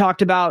 you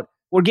talked about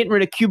we're getting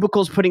rid of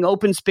cubicles, putting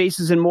open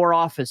spaces and more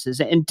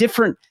offices, and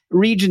different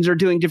regions are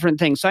doing different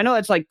things. So I know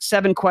that's like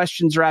 7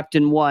 questions wrapped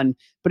in one,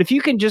 but if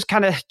you can just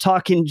kind of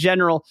talk in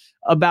general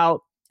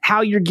about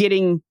how you're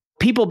getting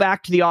people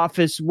back to the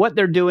office, what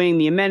they're doing,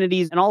 the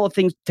amenities, and all the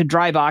things to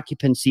drive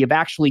occupancy of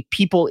actually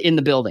people in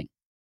the building.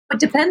 It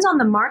depends on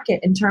the market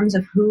in terms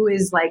of who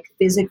is like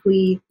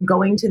physically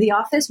going to the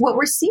office. What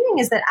we're seeing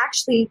is that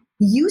actually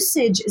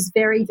usage is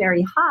very,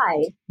 very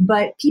high,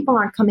 but people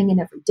aren't coming in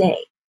every day.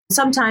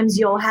 Sometimes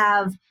you'll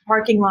have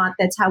parking lot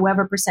that's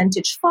however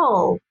percentage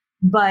full,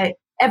 but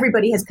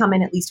everybody has come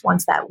in at least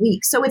once that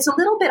week. So it's a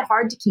little bit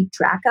hard to keep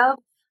track of.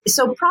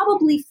 So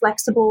probably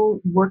flexible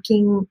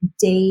working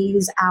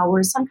days,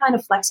 hours, some kind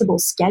of flexible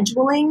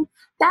scheduling,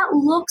 that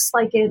looks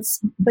like it's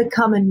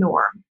become a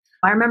norm.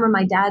 I remember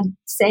my dad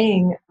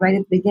saying right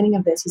at the beginning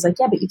of this, he's like,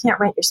 yeah, but you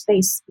can't rent your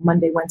space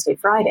Monday, Wednesday,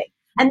 Friday.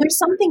 And there's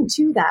something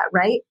to that,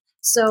 right?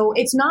 So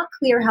it's not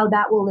clear how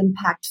that will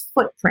impact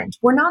footprint.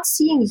 We're not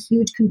seeing a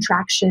huge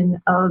contraction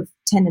of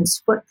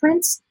tenants'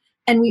 footprints,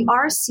 and we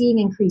are seeing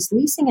increased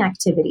leasing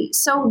activity.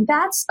 So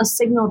that's a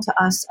signal to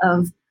us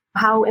of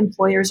how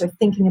employers are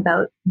thinking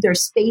about their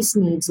space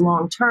needs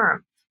long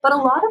term. But a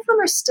lot of them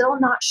are still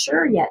not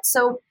sure yet.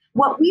 So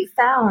what we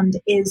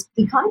found is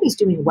the economy is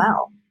doing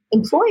well.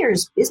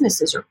 Employers'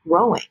 businesses are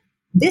growing.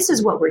 This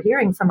is what we're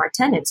hearing from our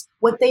tenants.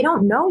 What they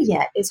don't know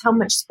yet is how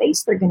much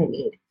space they're going to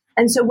need.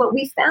 And so what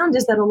we found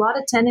is that a lot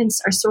of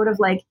tenants are sort of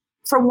like,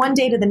 from one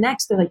day to the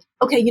next, they're like,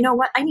 okay, you know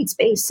what? I need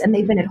space. And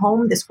they've been at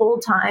home this whole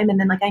time. And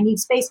then like, I need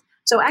space.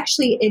 So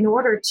actually, in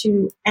order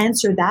to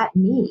answer that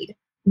need,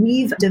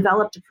 we've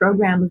developed a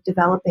program of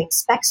developing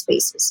spec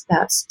spaces.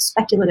 That's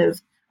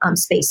speculative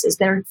spaces.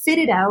 They're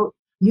fitted out,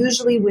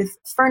 usually with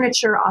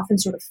furniture, often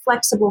sort of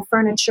flexible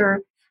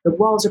furniture. The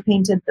walls are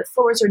painted, the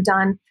floors are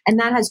done. And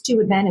that has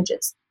 2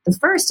 advantages. The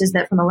first is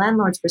that from a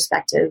landlord's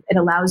perspective, it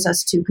allows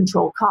us to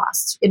control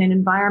costs. In an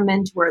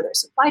environment where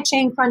there's supply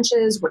chain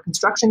crunches, where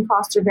construction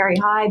costs are very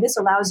high, this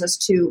allows us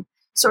to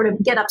sort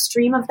of get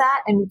upstream of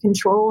that and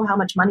control how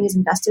much money is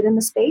invested in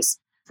the space.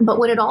 But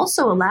what it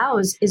also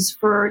allows is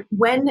for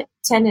when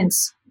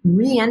tenants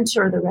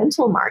re-enter the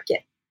rental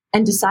market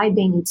and decide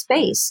they need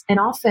space, and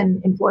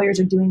often employers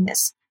are doing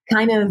this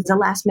kind of the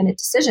last minute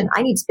decision.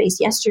 I need space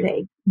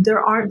yesterday.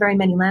 There aren't very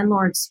many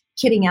landlords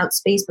kitting out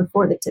space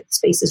before the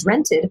space is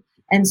rented.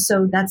 And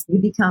so you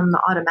become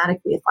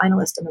automatically a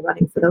finalist in the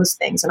running for those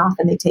things. And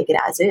often they take it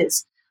as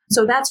is.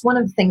 So that's one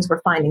of the things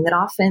we're finding, that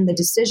often the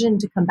decision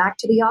to come back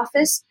to the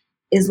office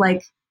is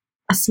like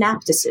a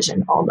snap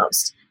decision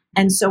almost.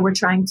 And so we're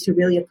trying to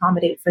really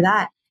accommodate for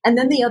that. And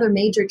then the other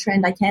major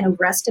trend, I can't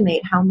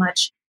overestimate how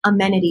much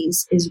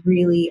amenities is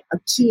really a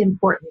key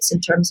importance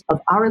in terms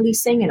of our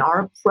leasing and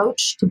our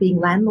approach to being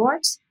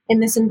landlords in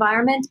this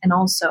environment, and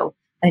also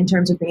in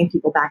terms of bringing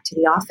people back to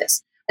the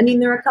office. I mean,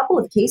 there are a couple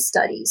of case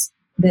studies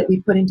that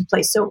we put into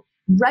place. So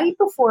right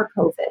before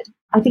COVID,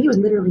 I think it was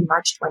literally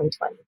March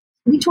 2020,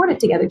 we toured it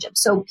together, Jim.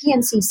 So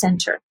PNC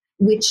Center,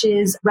 which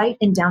is right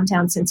in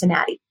downtown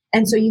Cincinnati.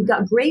 And so you've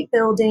got great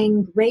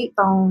building, great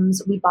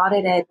bones. We bought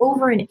it at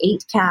over an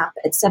 8 cap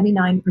at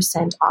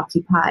 79%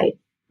 occupied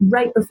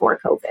right before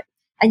COVID.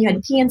 And you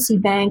had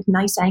PNC Bank,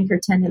 nice anchor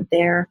tenant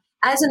there.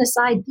 As an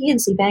aside,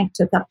 PNC Bank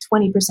took up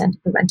 20% of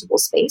the rentable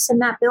space in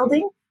that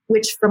building,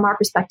 which from our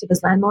perspective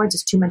as landlords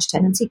is too much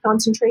tenancy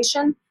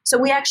concentration. So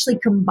we actually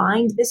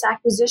combined this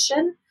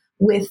acquisition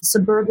with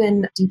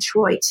suburban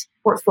Detroit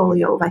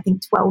portfolio of, I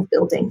think, 12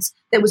 buildings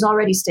that was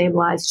already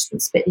stabilized, just been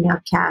spitting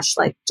out cash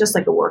just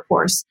like a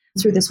workhorse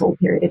through this whole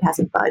period. It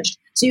hasn't budged.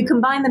 So you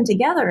combine them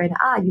together and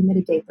you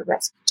mitigate the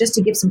risk. Just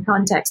to give some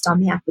context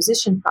on the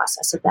acquisition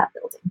process of that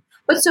building.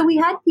 But so we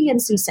had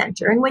PNC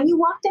Center, and when you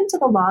walked into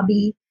the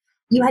lobby,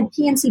 you had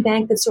PNC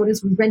Bank that sort of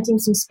was renting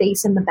some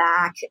space in the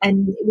back,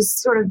 and it was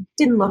sort of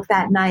didn't look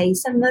that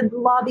nice, and the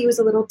lobby was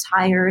a little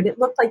tired. It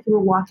looked like you were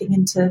walking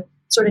into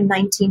sort of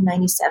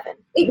 1997.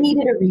 It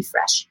needed a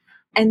refresh.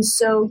 And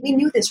so we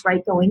knew this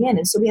right going in.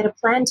 And so we had a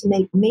plan to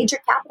make major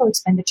capital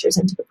expenditures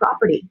into the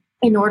property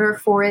in order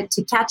for it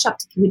to catch up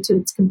to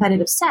its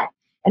competitive set.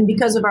 And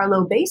because of our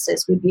low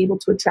basis, we'd be able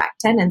to attract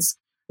tenants.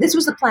 This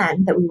was the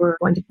plan that we were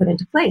going to put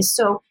into place.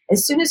 So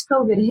as soon as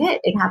COVID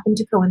hit, it happened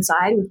to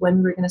coincide with when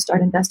we were going to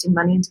start investing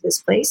money into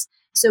this place.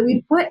 So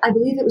we put, I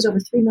believe it was over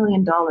 $3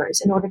 million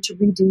in order to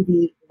redo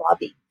the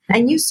lobby.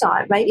 And you saw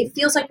it, right? It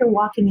feels like you're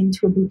walking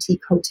into a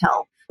boutique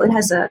hotel. It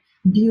has a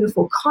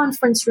beautiful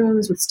conference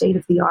rooms with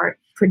state-of-the-art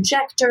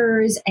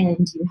projectors,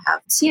 and you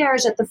have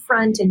chairs at the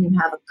front, and you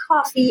have a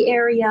coffee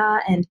area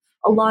and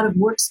a lot of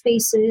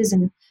workspaces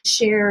and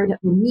shared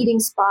meeting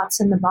spots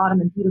in the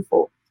bottom and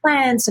beautiful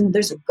plants. And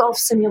there's a golf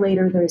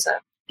simulator. There's a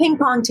ping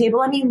pong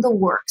table. I mean, the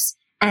works.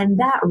 And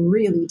that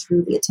really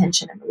drew the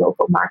attention in the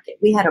local market.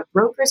 We had a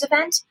brokers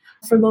event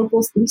for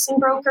local leasing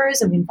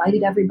brokers, and we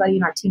invited everybody,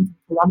 and our team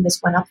from Columbus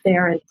went up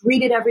there and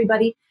greeted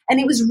everybody. And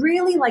it was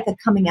really like a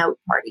coming out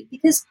party,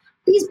 because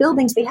these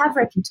buildings, they have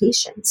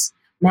reputations,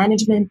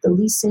 management, the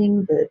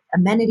leasing, the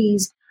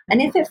amenities.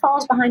 And if it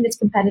falls behind its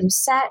competitive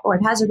set, or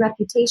it has a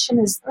reputation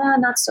as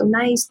not so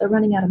nice, they're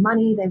running out of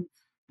money,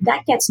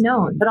 that gets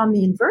known. But on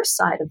the inverse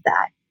side of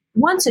that,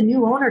 once a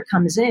new owner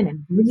comes in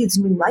and breathes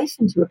new life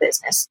into a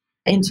business,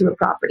 into a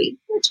property,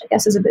 which I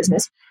guess is a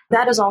business,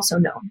 that is also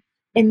known.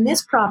 In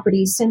this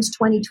property, since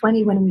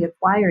 2020, when we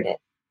acquired it,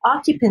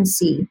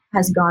 occupancy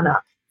has gone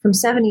up from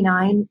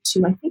 79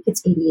 to, I think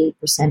it's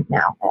 88%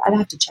 now. I'd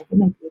have to check, it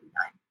might be 89.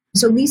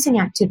 So leasing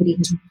activity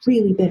has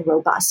really been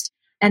robust.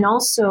 And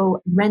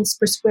also rents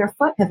per square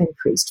foot have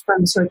increased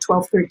from sort of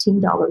 $12,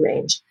 $13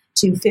 range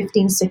to $15,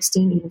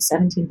 $16, even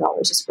 $17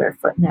 a square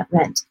foot net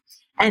rent.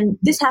 And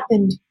this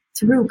happened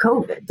through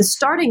COVID. The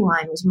starting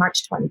line was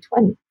March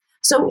 2020.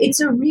 So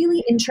it's a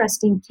really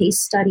interesting case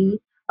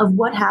study of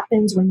what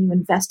happens when you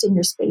invest in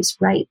your space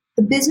right.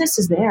 The business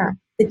is there.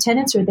 The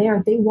tenants are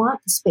there. They want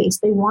the space.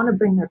 They want to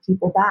bring their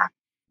people back.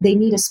 They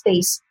need a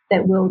space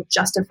that will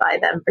justify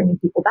them bringing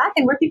people back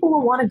and where people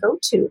will want to go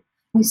to.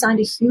 We signed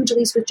a huge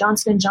lease with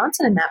Johnson &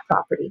 Johnson in that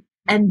property.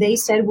 And they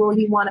said, well,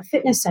 you want a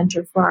fitness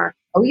center for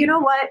you know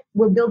what?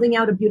 We're building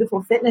out a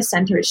beautiful fitness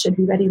center. It should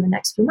be ready in the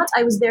next few months.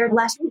 I was there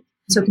last week.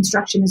 So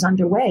construction is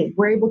underway.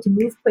 We're able to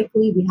move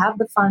quickly. We have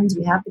the funds.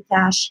 We have the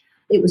cash.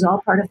 It was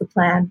all part of the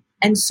plan.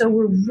 And so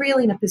we're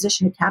really in a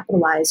position to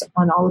capitalize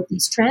on all of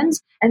these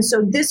trends. And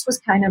so this was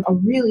kind of a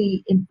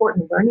really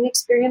important learning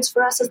experience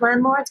for us as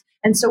landlords.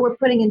 And so we're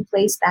putting in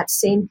place that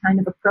same kind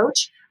of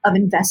approach of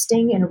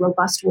investing in a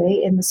robust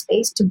way in the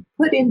space to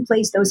put in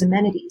place those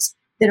amenities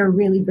that are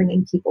really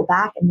bringing people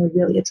back and they're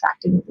really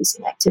attracting the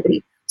leasing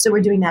activity. So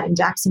we're doing that in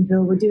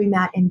Jacksonville. We're doing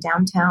that in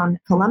downtown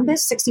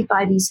Columbus,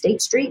 65 East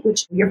State Street,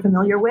 which you're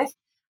familiar with.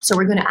 So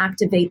we're going to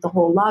activate the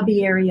whole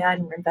lobby area,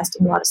 and we're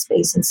investing a lot of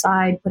space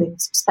inside, putting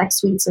some spec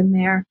suites in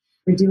there.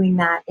 We're doing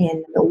that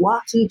in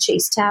Milwaukee.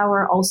 Chase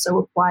Tower also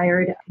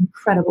acquired an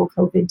incredible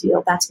COVID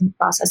deal. That's in the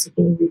process of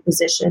being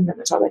repositioned, and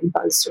there's already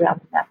buzz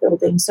surrounding that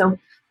building. So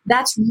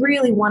that's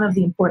really one of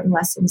the important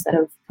lessons that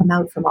have come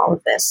out from all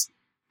of this.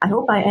 I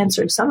hope I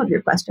answered some of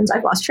your questions.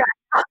 I've lost track.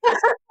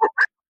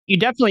 You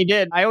definitely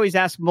did. I always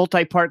ask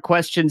multi-part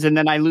questions and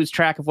then I lose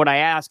track of what I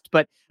asked,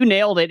 but you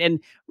nailed it.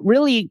 And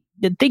really,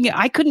 the thing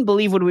I couldn't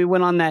believe when we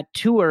went on that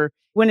tour,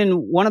 went in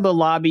one of the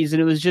lobbies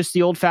and it was just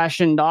the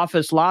old-fashioned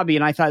office lobby.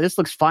 And I thought, this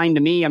looks fine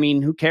to me. I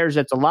mean, who cares?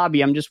 It's a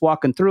lobby. I'm just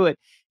walking through it.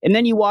 And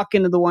then you walk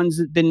into the ones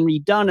that have been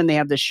redone and they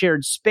have the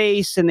shared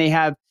space and they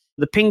have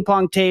the ping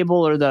pong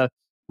table or the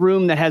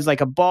room that has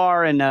like a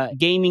bar and a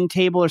gaming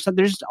table or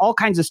something. There's all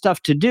kinds of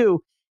stuff to do.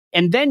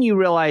 And then you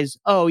realize,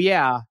 oh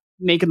yeah,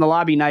 making the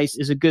lobby nice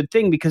is a good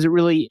thing because it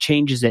really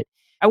changes it.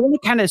 I want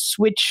to kind of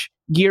switch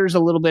gears a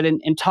little bit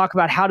and talk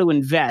about how to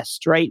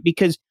invest, right?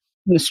 Because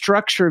in the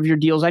structure of your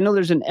deals, I know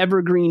there's an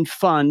evergreen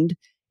fund,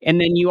 and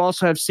then you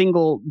also have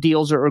single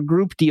deals or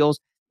group deals,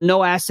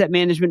 no asset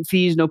management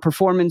fees, no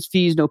performance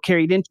fees, no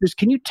carried interest.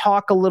 Can you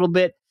talk a little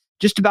bit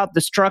just about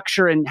the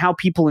structure and how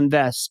people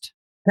invest?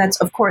 That's,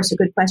 of course, a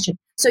good question.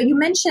 So you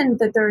mentioned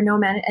that there are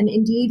no and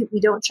indeed, we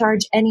don't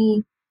charge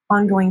any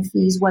ongoing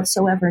fees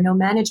whatsoever. No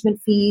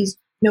management fees,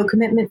 no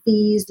commitment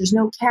fees. There's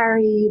no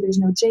carry. There's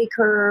no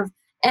J-curve.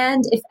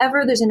 And if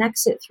ever there's an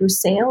exit through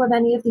sale of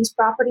any of these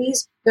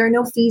properties, there are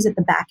no fees at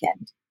the back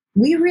end.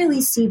 We really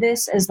see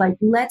this as like,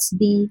 let's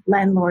be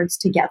landlords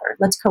together.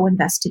 Let's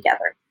co-invest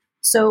together.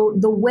 So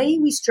the way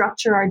we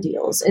structure our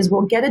deals is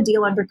we'll get a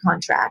deal under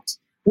contract.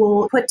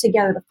 We'll put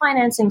together the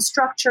financing,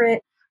 structure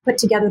it, put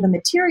together the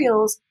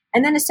materials,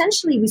 and then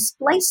essentially we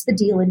splice the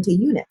deal into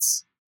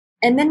units.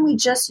 And then we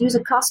just use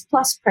a cost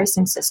plus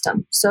pricing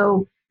system.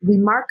 So we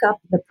mark up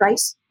the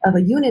price of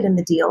a unit in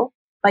the deal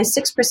by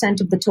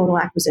 6% of the total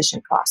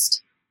acquisition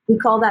cost. We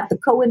call that the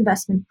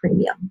co-investment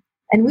premium.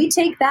 And we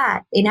take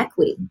that in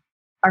equity,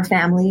 our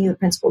family, the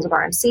principals of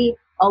RMC,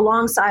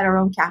 alongside our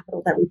own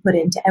capital that we put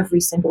into every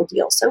single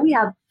deal. So we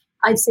have,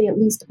 I'd say at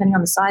least depending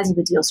on the size of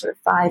the deal, sort of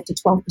 5 to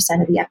 12%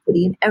 of the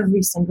equity in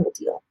every single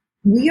deal.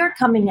 We are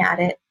coming at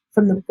it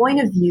from the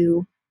point of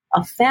view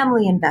of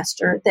family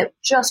investor that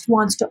just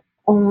wants to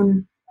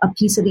own a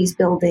piece of these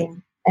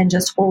building and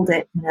just hold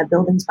it,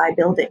 buildings by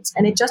buildings.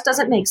 And it just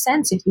doesn't make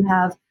sense if you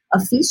have a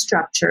fee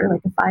structure,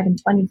 like a 5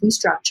 and 20 fee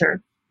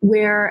structure,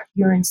 where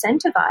you're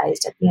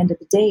incentivized at the end of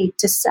the day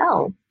to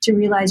sell, to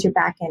realize your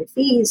back end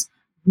fees,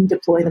 and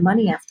deploy the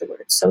money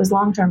afterwards. So as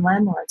long-term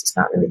landlords, it's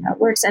not really how it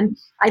works. And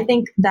I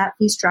think that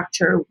fee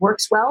structure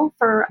works well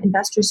for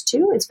investors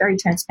too. It's very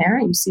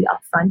transparent. You see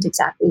upfront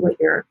exactly what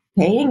you're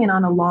paying, and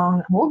on a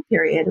long hold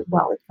period,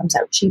 well, it comes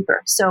out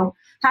cheaper. So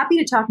happy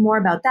to talk more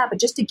about that. But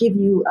just to give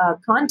you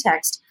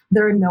context,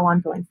 there are no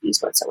ongoing fees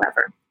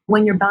whatsoever.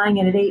 When you're buying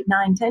it at 8,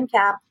 9, 10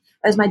 cap,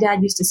 as my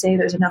dad used to say,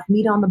 there's enough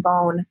meat on the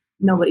bone,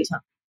 nobody's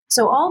hungry.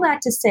 So all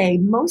that to say,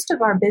 most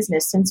of our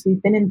business since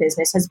we've been in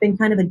business has been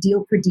kind of a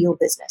deal per deal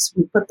business.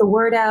 We put the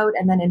word out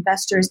and then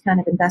investors kind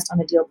of invest on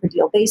a deal per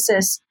deal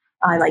basis.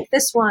 I like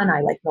this one.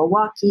 I like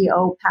Milwaukee.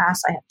 Oh,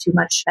 pass. I have too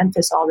much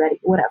Memphis already,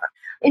 whatever.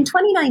 In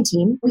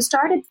 2019, we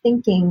started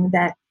thinking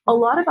that a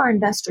lot of our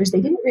investors,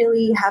 they didn't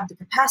really have the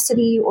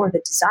capacity or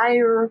the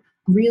desire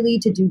really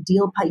to do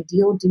deal by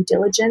deal due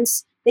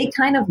diligence. They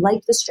kind of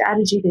liked the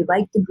strategy. They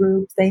liked the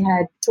group. They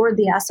had toured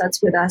the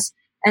assets with us.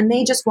 And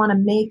they just want to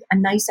make a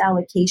nice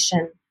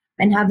allocation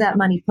and have that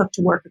money put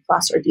to work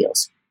across our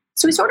deals.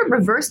 So we sort of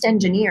reversed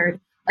engineered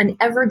an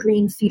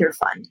evergreen feeder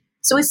fund.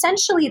 So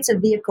essentially, it's a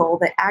vehicle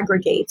that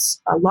aggregates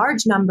a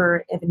large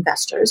number of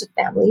investors, of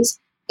families,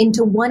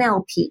 into one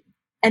LP.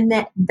 And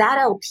that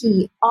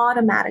LP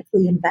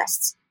automatically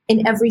invests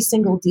in every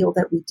single deal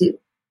that we do,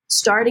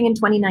 starting in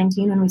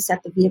 2019 when we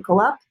set the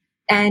vehicle up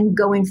and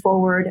going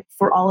forward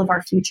for all of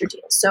our future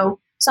deals. So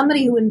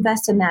somebody who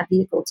invests in that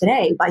vehicle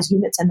today, buys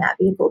units in that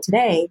vehicle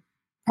today,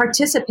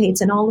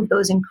 participates in all of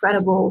those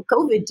incredible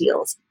COVID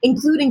deals,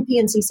 including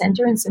PNC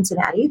Center in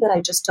Cincinnati that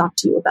I just talked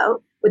to you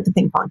about with the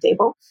ping pong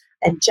table,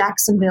 and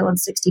Jacksonville and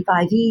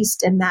 65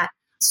 East, and that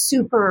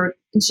super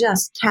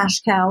just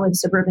cash cow in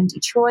suburban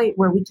Detroit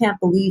where we can't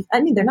believe,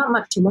 they're not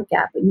much to look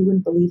at, but you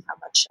wouldn't believe how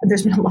much.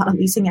 There's been a lot of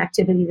leasing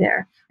activity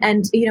there.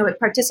 And, it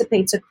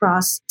participates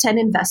across 10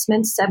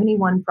 investments,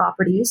 71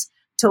 properties,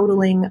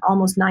 totaling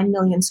almost 9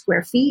 million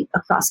square feet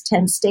across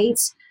 10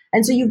 states.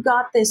 And so you've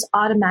got this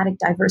automatic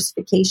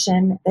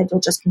diversification that will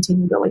just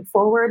continue going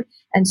forward.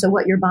 And so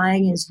what you're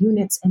buying is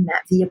units in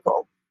that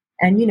vehicle.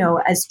 And,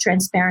 as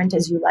transparent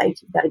as you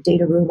like, you've got a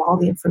data room, all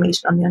the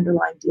information on the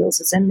underlying deals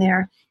is in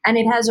there. And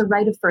it has a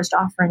right of first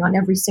offering on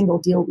every single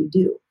deal we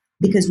do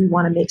because we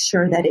want to make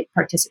sure that it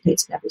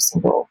participates in every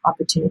single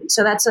opportunity.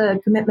 So that's a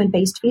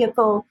commitment-based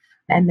vehicle.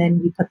 And then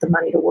we put the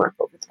money to work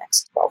over the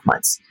next 12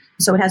 months.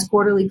 So it has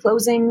quarterly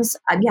closings.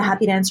 I'd be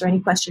happy to answer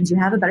any questions you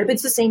have about it. But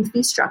it's the same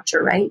fee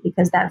structure, right?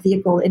 Because that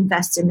vehicle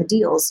invests in the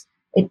deals.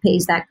 It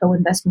pays that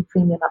co-investment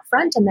premium up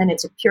front, and then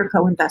it's a pure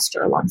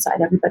co-investor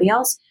alongside everybody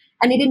else.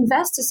 And it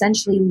invests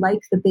essentially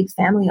like the big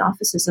family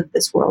offices of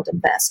this world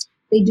invest.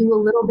 They do a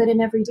little bit in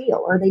every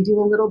deal, or they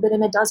do a little bit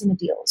in a dozen of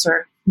deals,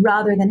 or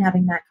rather than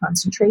having that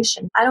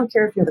concentration. I don't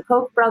care if you're the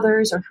Koch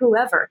brothers or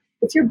whoever.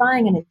 If you're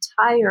buying an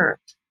entire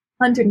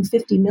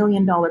 $150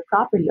 million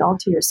property all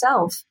to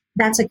yourself,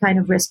 that's a kind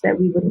of risk that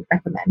we wouldn't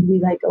recommend. We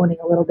like owning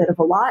a little bit of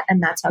a lot,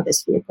 and that's how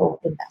this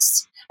vehicle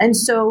invests. And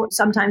so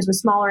sometimes with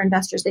smaller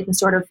investors, they can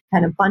sort of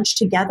kind of bunch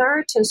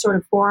together to sort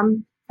of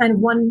form kind of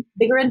one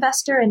bigger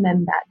investor, and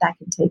then that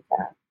can take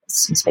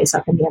some space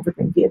up in the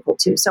evergreen vehicle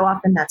too. So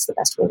often that's the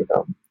best way to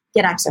go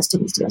get access to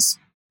these deals.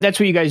 That's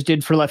what you guys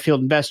did for Left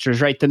Field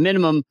Investors, right? The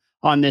minimum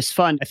on this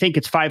fund, I think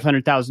it's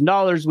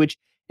 $500,000, which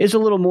is a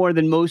little more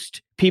than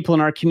most people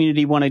in our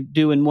community want to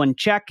do in one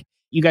check.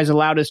 You guys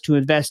allowed us to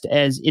invest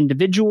as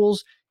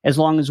individuals as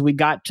long as we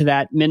got to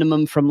that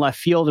minimum from left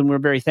field. And we're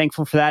very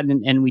thankful for that.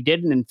 And we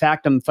did. And in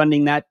fact, I'm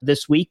funding that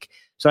this week.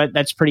 So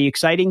that's pretty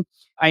exciting.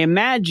 I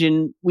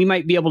imagine we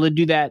might be able to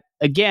do that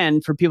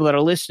again for people that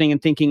are listening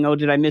and thinking, oh,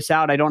 did I miss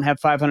out? I don't have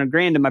 500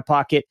 grand in my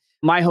pocket.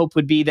 My hope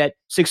would be that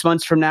 6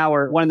 months from now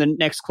or one of the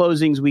next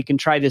closings, we can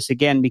try this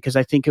again, because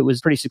I think it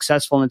was pretty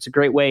successful and it's a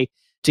great way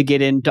to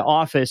get into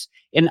office.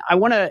 And I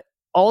want to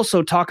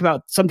also talk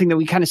about something that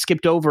we kind of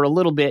skipped over a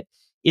little bit,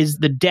 is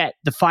the debt,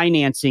 the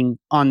financing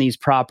on these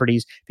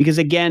properties. Because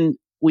again,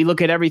 we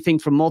look at everything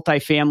from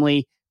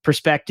multifamily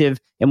perspective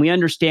and we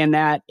understand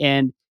that.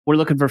 And we're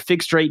looking for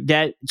fixed rate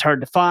debt. It's hard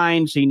to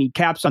find. So you need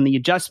caps on the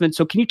adjustment.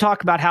 So can you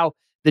talk about how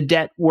the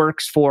debt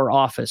works for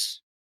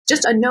office?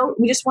 Just a note,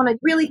 we just want to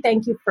really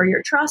thank you for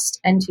your trust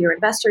and to your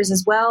investors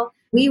as well.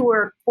 We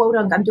were, quote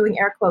unquote, I'm doing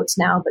air quotes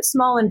now, but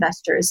small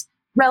investors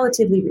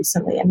relatively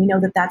recently. And we know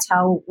that that's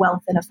how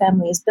wealth in a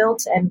family is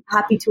built, and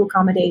happy to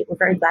accommodate. We're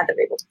very glad that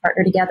we're able to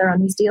partner together on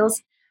these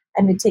deals.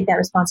 And we take that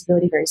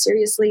responsibility very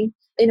seriously.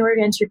 In order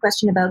to answer your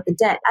question about the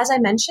debt, as I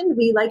mentioned,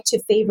 we like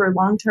to favor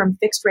long-term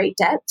fixed rate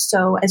debt.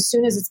 So as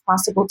soon as it's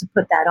possible to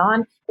put that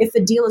on, if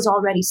the deal is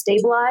already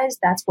stabilized,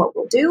 that's what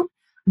we'll do.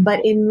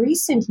 But in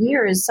recent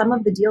years, some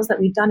of the deals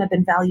that we've done have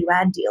been value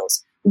add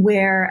deals,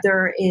 where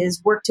there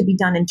is work to be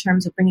done in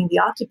terms of bringing the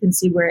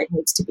occupancy where it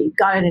needs to be.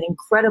 Got at an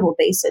incredible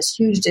basis,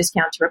 huge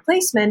discount to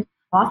replacement.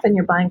 Often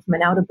you're buying from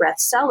an out-of-breath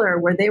seller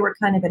where they were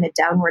kind of in a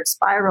downward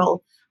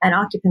spiral and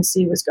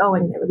occupancy was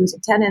going, they were losing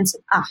tenants.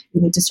 And,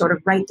 you need to sort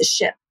of right the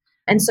ship.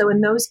 And so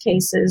in those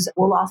cases,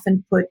 we'll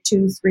often put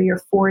 2, 3, or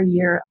 4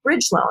 year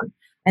bridge loan.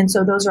 And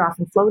so those are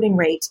often floating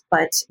rate,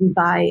 but we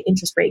buy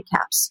interest rate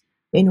caps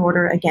in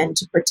order, again,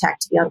 to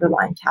protect the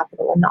underlying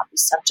capital and not be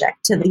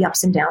subject to the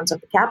ups and downs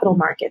of the capital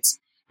markets.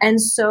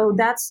 And so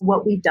that's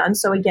what we've done.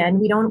 So again,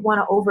 we don't want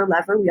to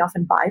over-lever. We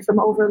often buy from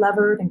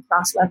over-levered and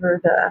cross-lever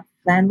the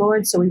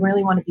landlord. So we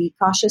really want to be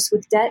cautious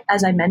with debt.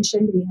 As I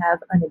mentioned, we have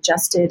an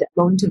adjusted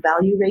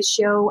loan-to-value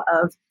ratio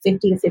of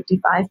 50 to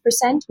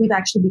 55%. We've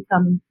actually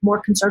become more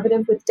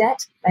conservative with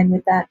debt and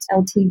with that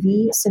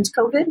LTV since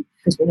COVID,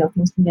 because we know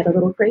things can get a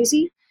little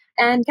crazy.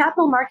 And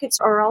capital markets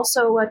are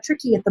also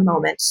tricky at the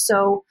moment.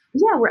 So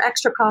yeah, we're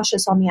extra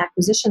cautious on the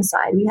acquisition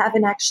side. We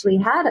haven't actually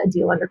had a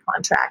deal under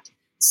contract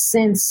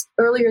since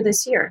earlier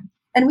this year.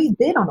 And we've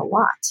bid on a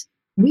lot.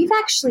 We've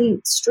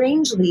actually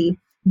strangely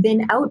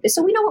been out.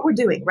 So we know what we're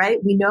doing,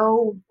 right? We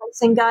know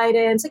pricing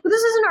guidance. Like, well,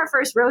 this isn't our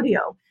first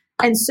rodeo.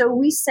 And so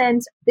we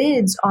sent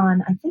bids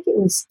on, I think it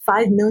was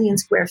 5 million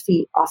square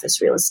feet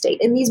office real estate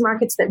in these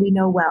markets that we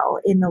know well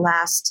in the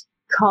last,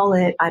 call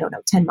it,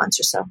 10 months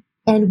or so.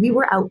 And we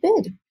were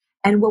outbid.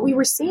 And what we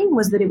were seeing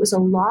was that it was a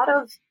lot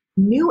of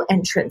new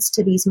entrants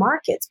to these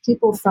markets,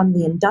 people from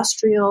the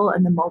industrial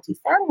and the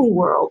multifamily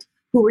world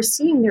who were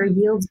seeing their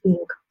yields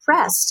being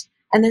compressed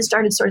and then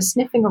started sort of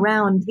sniffing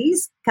around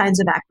these kinds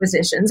of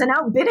acquisitions and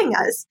outbidding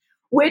us,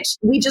 which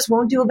we just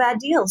won't do a bad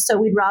deal. So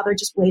we'd rather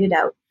just wait it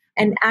out.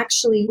 And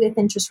actually, with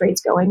interest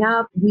rates going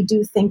up, we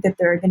do think that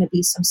there are going to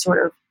be some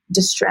sort of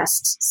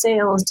distressed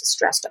sales,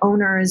 distressed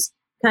owners,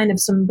 kind of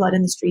some blood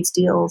in the streets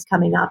deals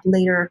coming up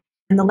later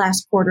in the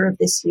last quarter of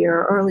this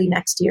year, early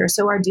next year.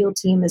 So our deal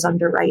team is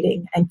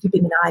underwriting and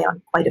keeping an eye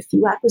on quite a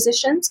few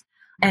acquisitions.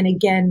 And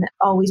again,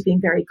 always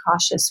being very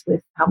cautious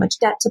with how much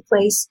debt to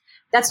place.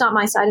 That's not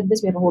my side of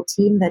this. We have a whole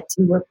team that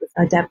we work with,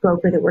 a debt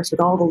broker that works with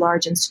all the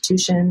large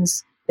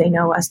institutions. They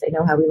know us. They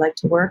know how we like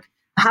to work.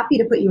 Happy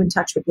to put you in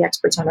touch with the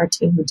experts on our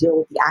team who deal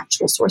with the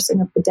actual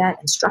sourcing of the debt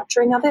and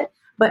structuring of it.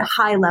 But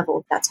high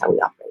level, that's how we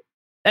operate.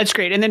 That's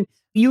great. And then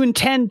you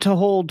intend to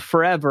hold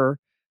forever.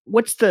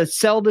 What's the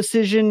sell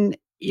decision,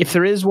 if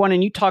there is one?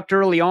 And you talked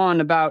early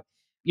on about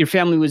your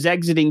family was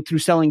exiting through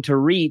selling to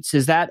REITs.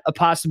 Is that a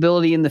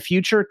possibility in the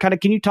future? Kind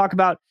of, can you talk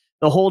about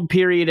the hold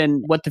period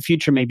and what the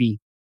future may be?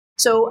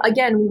 So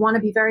again, we want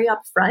to be very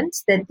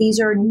upfront that these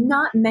are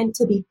not meant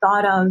to be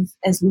thought of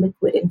as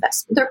liquid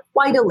investment. They're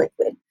quite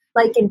illiquid,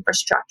 like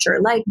infrastructure,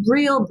 like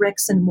real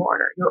bricks and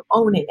mortar. You're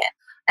owning it.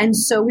 And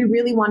so we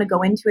really want to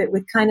go into it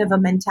with kind of a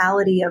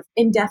mentality of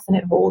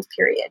indefinite hold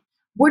period.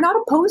 We're not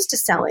opposed to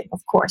selling,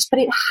 of course, but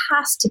it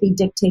has to be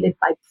dictated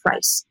by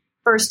price.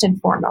 First and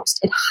foremost,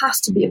 it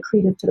has to be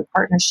accretive to the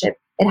partnership.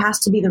 It has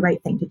to be the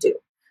right thing to do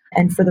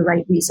and for the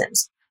right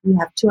reasons. We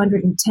have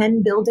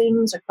 210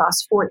 buildings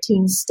across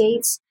 14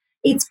 states.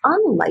 It's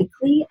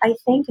unlikely, I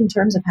think, in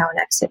terms of how an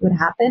exit would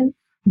happen,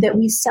 that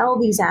we sell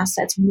these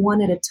assets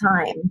one at a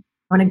time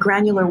on a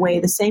granular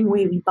way, the same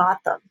way we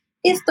bought them.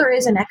 If there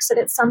is an exit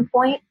at some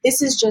point,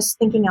 this is just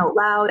thinking out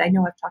loud. I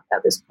know I've talked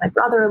about this with my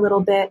brother a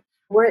little bit.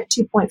 We're at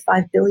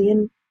 2.5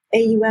 billion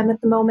AUM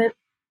at the moment.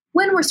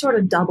 When we're sort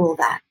of double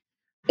that,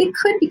 it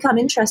could become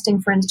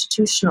interesting for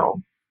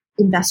institutional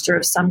investor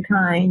of some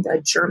kind,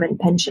 a German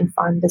pension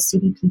fund, a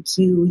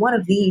CDPQ, one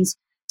of these,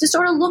 to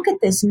sort of look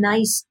at this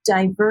nice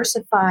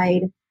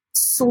diversified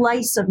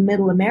slice of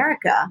middle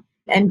America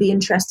and be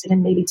interested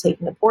in maybe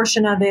taking a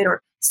portion of it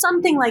or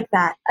Something like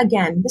that.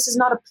 Again, this is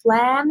not a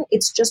plan.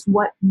 It's just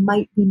what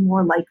might be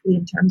more likely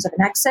in terms of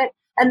an exit.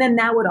 And then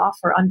that would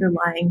offer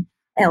underlying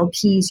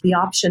LPs the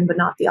option, but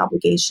not the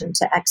obligation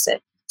to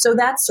exit. So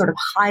that's sort of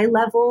high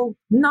level,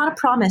 not a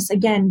promise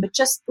again, but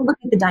just look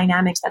at the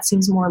dynamics. That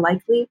seems more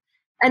likely.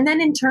 And then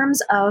in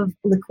terms of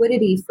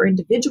liquidity for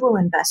individual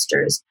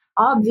investors,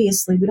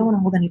 obviously we don't want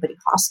to hold anybody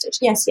hostage.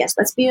 Yes,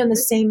 let's be on the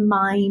same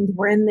mind.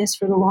 We're in this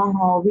for the long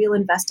haul, real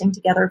investing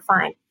together,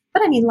 fine.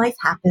 But I mean, life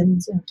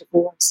happens,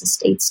 divorce,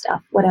 estate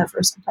stuff,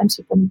 whatever. Sometimes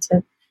people need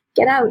to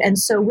get out. And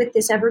so with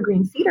this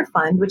Evergreen Feeder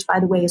Fund, which by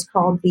the way is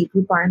called the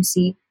Group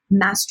RMC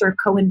Master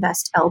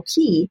Co-Invest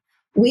LP,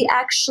 we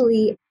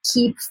actually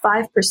keep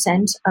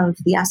 5% of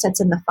the assets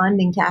in the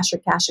fund in cash or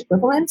cash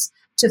equivalents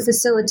to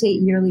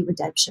facilitate yearly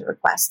redemption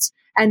requests.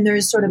 And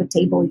there's sort of a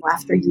table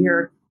after a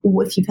year.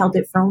 If you've held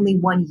it for only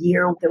 1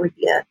 year, there would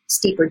be a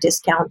steeper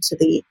discount to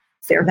the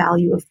fair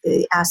value of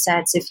the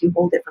assets. If you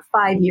hold it for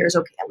 5 years,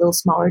 okay, a little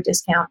smaller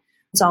discount.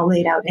 It's all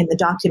laid out in the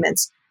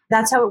documents.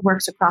 That's how it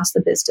works across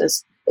the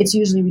business. It's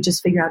usually we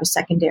just figure out a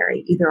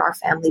secondary. Either our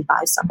family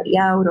buys somebody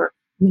out, or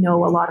we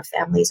know a lot of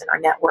families in our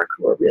network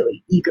who are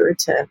really eager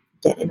to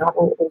get in on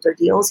older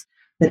deals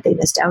that they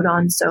missed out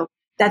on. So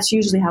that's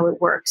usually how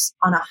it works.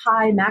 On a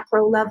high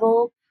macro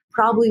level,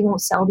 probably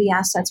won't sell the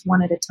assets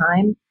one at a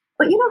time.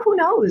 But who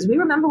knows? We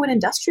remember when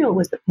industrial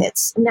was the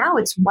pits. Now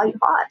it's white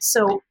hot.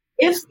 So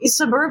if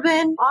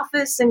suburban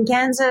office in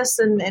Kansas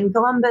and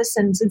Columbus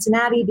and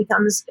Cincinnati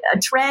becomes a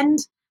trend,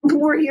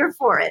 we're here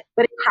for it.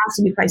 But it has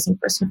to be pricing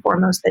first and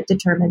foremost that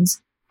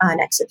determines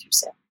an exit through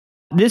sale.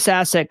 This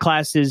asset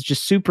class is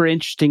just super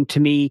interesting to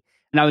me.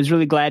 And I was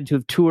really glad to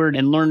have toured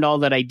and learned all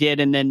that I did.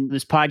 And then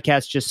this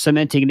podcast just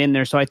cementing it in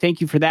there. So I thank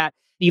you for that.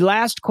 The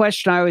last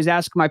question I always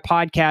ask my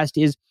podcast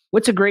is,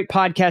 what's a great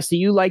podcast that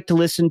you like to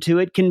listen to?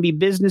 It can be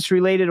business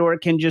related or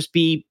it can just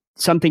be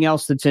something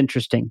else that's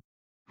interesting.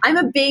 I'm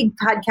a big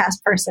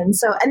podcast person.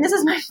 And this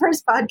is my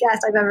first podcast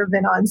I've ever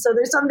been on. So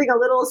there's something a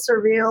little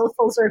surreal,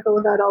 full circle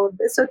about all of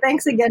this. So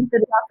thanks again for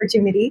the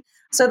opportunity.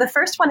 So the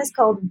first one is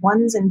called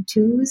Ones and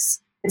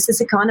Twos. It's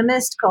this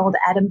economist called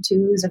Adam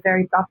Tooze, a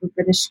very proper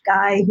British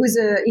guy who's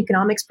an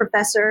economics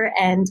professor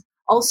and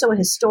also a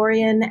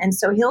historian. And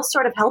so he'll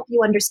sort of help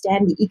you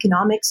understand the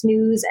economics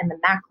news and the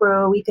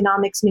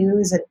macroeconomics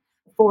news and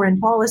foreign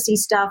policy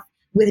stuff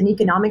with an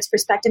economics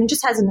perspective. He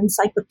just has an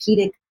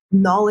encyclopedic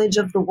knowledge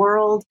of the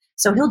world.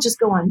 So he'll just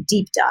go on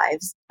deep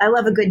dives. I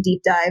love a good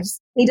deep dives.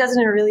 He does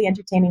it in a really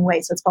entertaining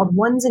way. So it's called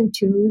Ones and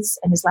Twos,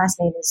 and his last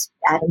name is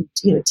Adam,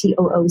 Tooze.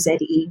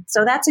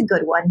 So that's a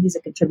good one. He's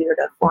a contributor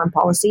to Foreign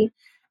Policy.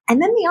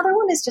 And then the other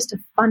one is just a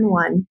fun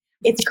one.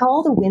 It's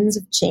called The Winds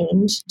of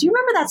Change. Do you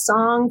remember that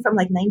song from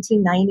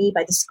 1990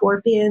 by the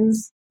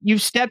Scorpions?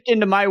 You've stepped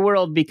into my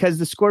world because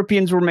the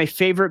Scorpions were my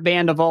favorite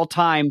band of all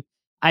time.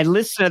 I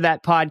listened to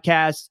that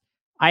podcast.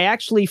 I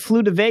actually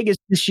flew to Vegas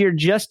this year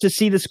just to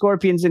see the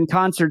Scorpions in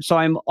concert. So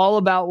I'm all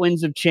about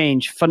Winds of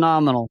Change.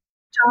 Phenomenal.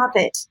 Stop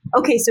it.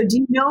 Okay, so do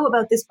you know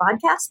about this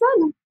podcast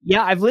then?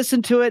 Yeah, I've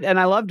listened to it and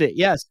I loved it.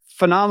 Yes,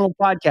 phenomenal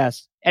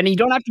podcast. And you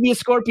don't have to be a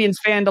Scorpions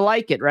fan to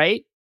like it,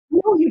 right?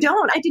 No, you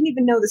don't. I didn't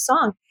even know the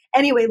song.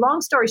 Anyway,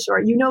 long story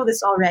short, you know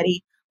this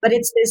already, but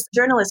it's this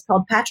journalist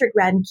called Patrick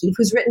Radden Keefe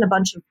who's written a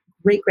bunch of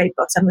great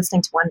books. I'm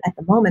listening to one at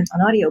the moment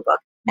on audiobook.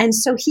 And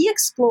so he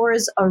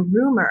explores a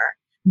rumor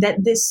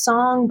that this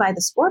song by the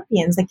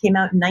Scorpions that came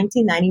out in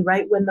 1990,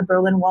 right when the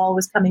Berlin Wall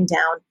was coming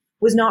down,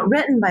 was not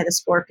written by the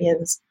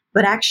Scorpions,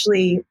 but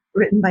actually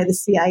written by the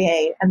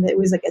CIA. And it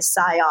was like a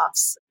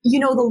psyops.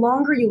 The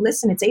longer you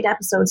listen, it's 8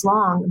 episodes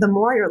long, the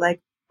more you're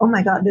like, oh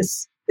my God,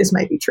 this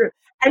might be true.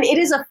 And it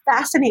is a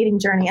fascinating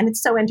journey and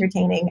it's so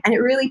entertaining. And it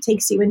really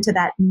takes you into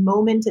that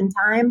moment in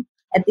time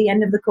at the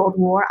end of the Cold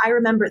War. I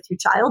remember it through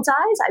child's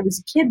eyes. I was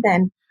a kid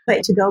then,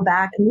 but to go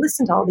back and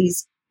listen to all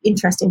these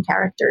interesting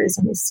characters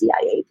and the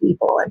CIA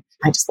people. And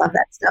I just love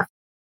that stuff.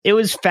 It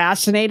was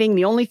fascinating.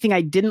 The only thing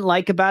I didn't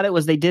like about it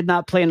was they did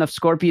not play enough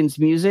Scorpions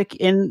music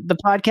in the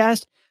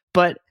podcast.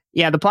 But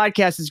yeah, the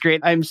podcast is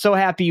great. I'm so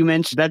happy you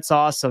mentioned. That's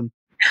awesome.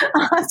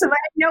 Awesome. I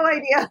had no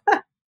idea.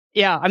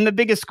 Yeah, I'm the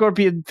biggest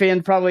Scorpion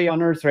fan probably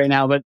on earth right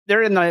now, but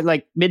they're in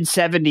the mid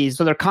 70s.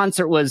 So their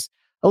concert was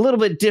a little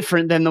bit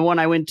different than the one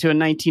I went to in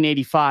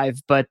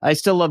 1985, but I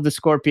still love the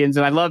Scorpions.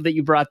 And I love that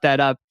you brought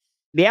that up.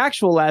 The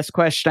actual last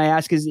question I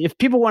ask is if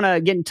people want to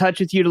get in touch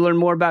with you to learn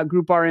more about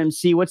Group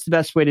RMC, what's the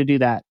best way to do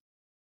that?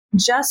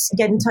 Just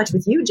get in touch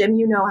with you, Jim.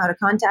 You know how to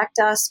contact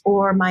us,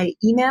 or my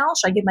email.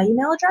 Should I give my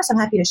email address? I'm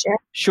happy to share.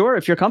 Sure,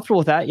 if you're comfortable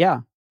with that,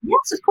 yeah.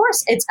 Yes, of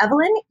course. It's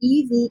Evelyn,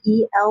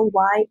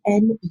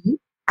 Evelyne,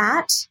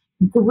 at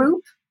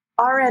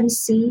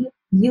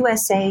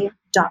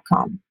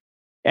grouprmcusa.com.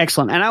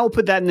 Excellent. And I will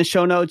put that in the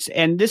show notes.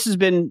 And this has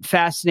been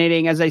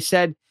fascinating. As I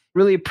said,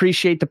 really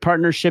appreciate the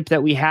partnership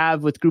that we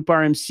have with Group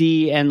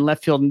RMC and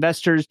Left Field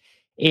Investors.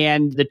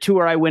 And the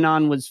tour I went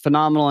on was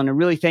phenomenal. And I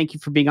really thank you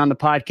for being on the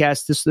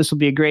podcast. This will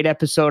be a great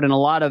episode and a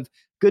lot of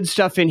good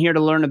stuff in here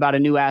to learn about a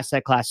new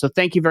asset class. So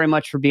thank you very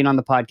much for being on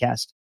the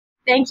podcast.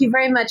 Thank you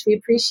very much. We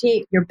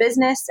appreciate your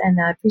business and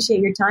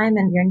appreciate your time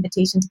and your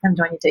invitation to come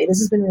join you today. This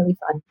has been really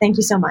fun. Thank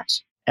you so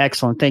much.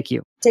 Excellent. Thank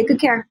you. Take good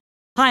care.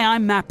 Hi,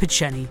 I'm Matt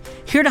Picheny,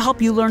 here to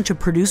help you learn to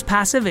produce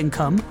passive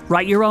income,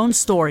 write your own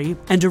story,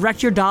 and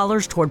direct your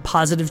dollars toward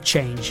positive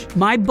change.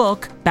 My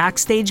book,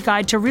 Backstage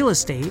Guide to Real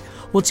Estate,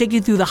 will take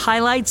you through the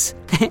highlights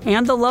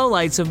and the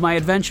lowlights of my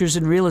adventures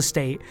in real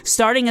estate,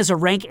 starting as a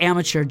rank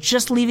amateur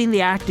just leaving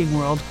the acting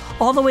world,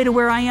 all the way to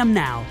where I am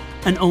now,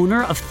 an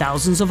owner of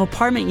thousands of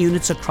apartment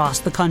units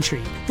across the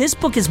country. This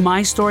book is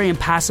my story in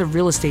passive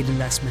real estate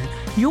investment.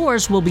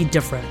 Yours will be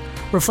different,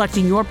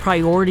 reflecting your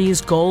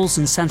priorities, goals,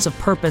 and sense of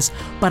purpose,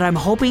 but I'm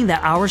hoping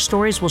that our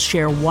stories will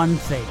share one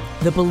thing: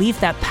 the belief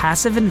that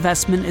passive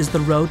investment is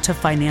the road to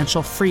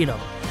financial freedom,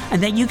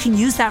 and that you can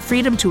use that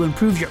freedom to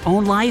improve your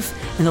own life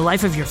and the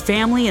life of your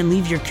family and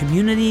leave your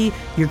community,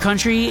 your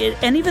country,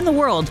 and even the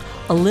world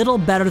a little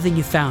better than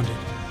you found it.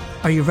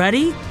 Are you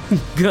ready?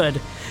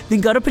 Good. Then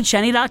go to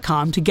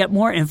Picheny.com to get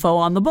more info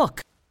on the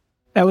book.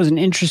 That was an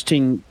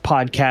interesting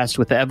podcast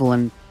with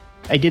Evelyn.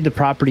 I did the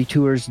property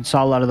tours and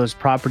saw a lot of those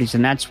properties,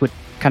 and that's what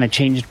kind of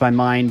changed my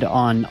mind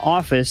on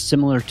office,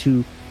 similar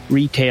to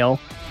retail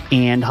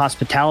and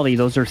hospitality.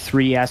 Those are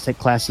three asset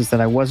classes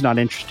that I was not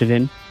interested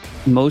in,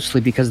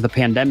 mostly because of the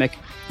pandemic.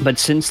 But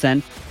since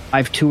then,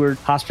 I've toured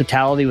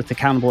hospitality with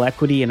Accountable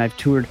Equity, and I've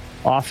toured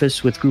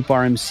office with Group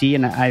RMC,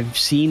 and I've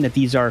seen that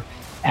these are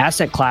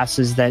asset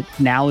classes that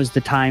now is the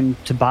time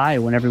to buy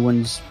when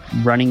everyone's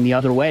running the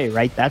other way,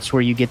 right? That's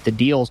where you get the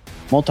deals.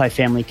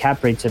 Multifamily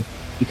cap rates have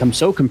become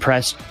so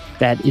compressed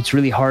that it's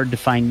really hard to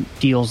find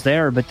deals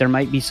there, but there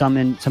might be some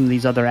in some of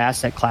these other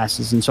asset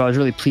classes. And so I was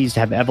really pleased to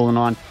have Evelyn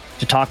on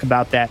to talk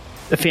about that.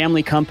 The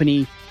family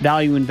company,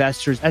 value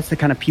investors, that's the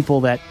kind of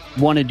people that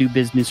want to do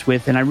business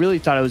with. And I really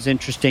thought it was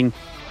interesting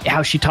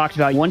how she talked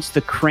about once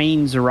the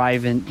cranes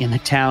arrive in the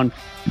town,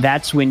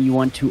 that's when you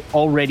want to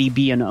already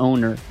be an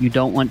owner. You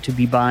don't want to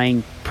be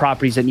buying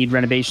properties that need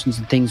renovations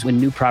and things when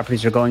new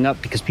properties are going up,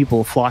 because people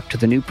will flock to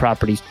the new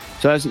properties.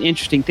 So that was an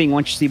interesting thing.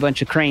 Once you see a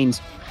bunch of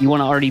cranes, you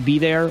want to already be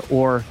there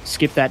or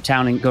skip that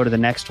town and go to the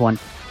next one.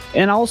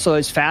 And also,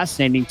 it's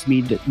fascinating to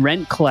me that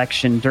rent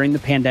collection during the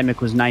pandemic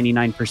was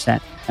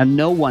 99%. And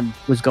no one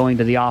was going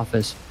to the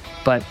office,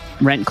 but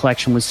rent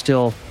collection was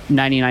still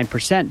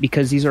 99%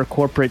 because these are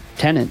corporate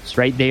tenants,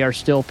 right? They are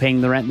still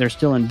paying the rent. They're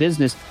still in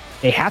business.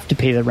 They have to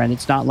pay the rent.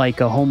 It's not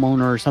like a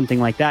homeowner or something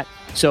like that.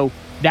 So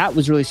that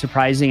was really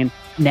surprising. And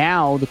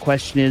now the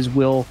question is,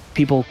 will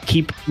people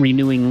keep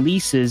renewing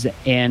leases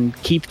and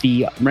keep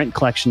the rent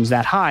collections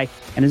that high?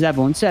 And as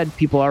Evelyn said,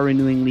 people are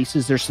renewing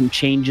leases. There's some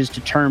changes to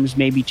terms,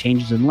 maybe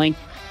changes in length,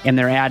 and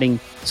they're adding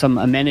some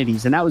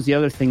amenities. And that was the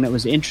other thing that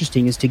was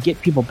interesting, is to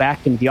get people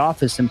back into the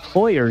office.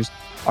 Employers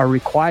are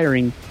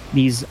requiring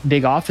these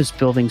big office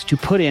buildings to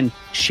put in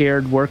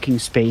shared working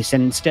space.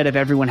 And instead of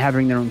everyone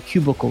having their own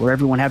cubicle or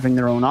everyone having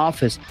their own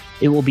office,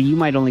 it will be, you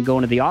might only go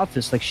into the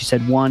office, like she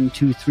said, 1,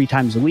 2, 3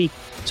 times a week.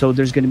 So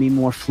there's going to be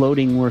more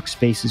floating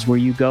workspaces where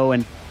you go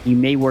and you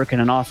may work in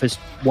an office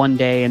one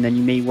day, and then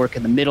you may work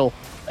in the middle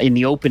in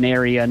the open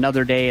area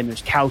another day, and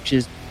there's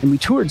couches. And we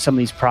toured some of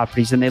these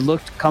properties and they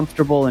looked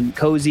comfortable and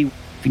cozy.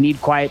 If you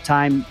need quiet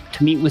time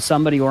to meet with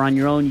somebody or on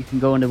your own, you can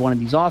go into one of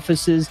these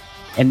offices.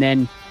 And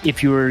then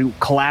if you're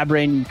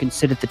collaborating, you can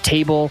sit at the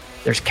table.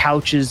 There's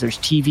couches, there's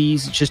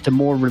TVs. It's just a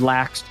more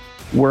relaxed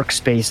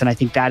workspace. And I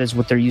think that is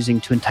what they're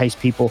using to entice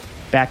people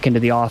back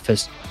into the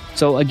office.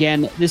 So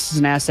again, this is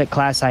an asset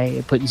class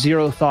I put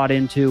zero thought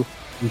into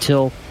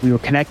until we were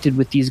connected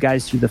with these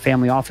guys through the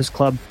Family Office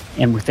Club.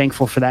 And we're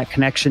thankful for that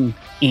connection.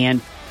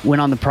 And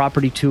went on the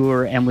property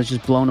tour and was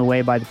just blown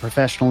away by the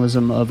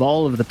professionalism of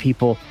all of the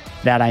people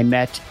that I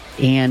met.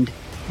 And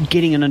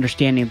getting an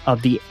understanding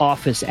of the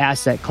office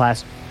asset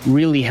class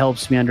really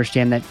helps me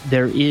understand that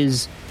there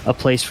is a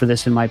place for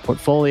this in my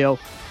portfolio.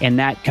 And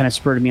that kind of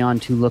spurred me on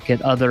to look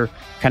at other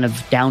kind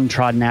of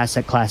downtrodden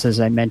asset classes.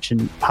 I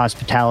mentioned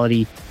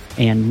hospitality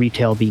and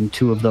retail being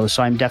two of those.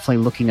 So I'm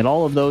definitely looking at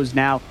all of those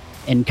now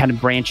and kind of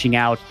branching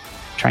out,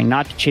 trying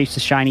not to chase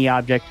the shiny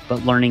object,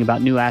 but learning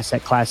about new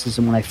asset classes.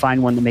 And when I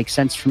find one that makes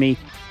sense for me,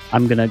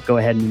 I'm going to go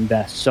ahead and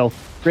invest. So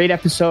great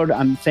episode.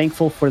 I'm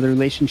thankful for the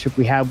relationship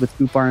we have with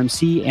Group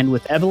RMC and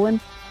with Evelyn.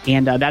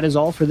 And that is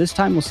all for this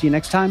time. We'll see you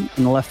next time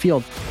in the left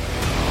field.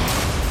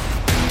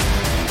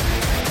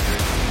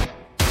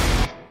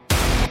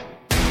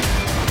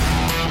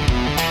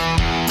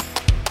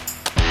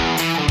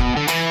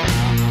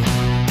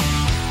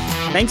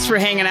 Thanks for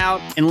hanging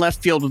out in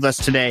left field with us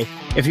today.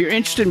 If you're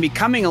interested in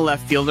becoming a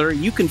left fielder,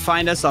 you can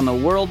find us on the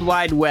World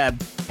Wide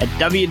Web at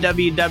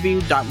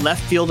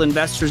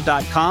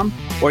www.leftfieldinvestors.com,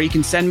 or you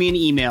can send me an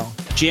email,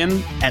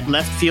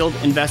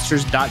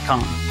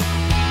 jim@leftfieldinvestors.com.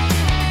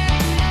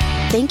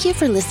 Thank you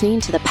for listening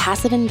to the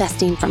Passive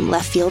Investing from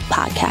Left Field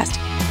podcast.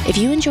 If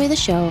you enjoy the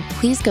show,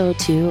 please go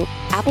to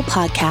Apple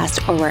Podcasts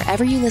or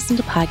wherever you listen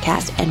to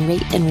podcasts and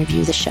rate and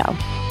review the show.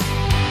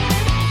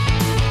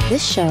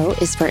 This show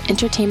is for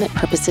entertainment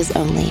purposes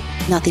only.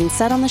 Nothing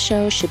said on the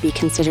show should be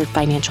considered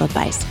financial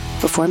advice.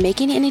 Before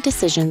making any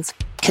decisions,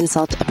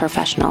 consult a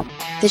professional.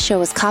 This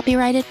show is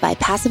copyrighted by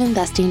Passive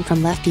Investing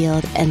from Left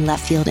Field and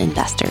Left Field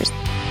Investors.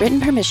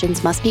 Written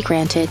permissions must be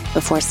granted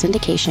before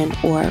syndication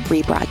or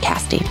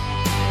rebroadcasting.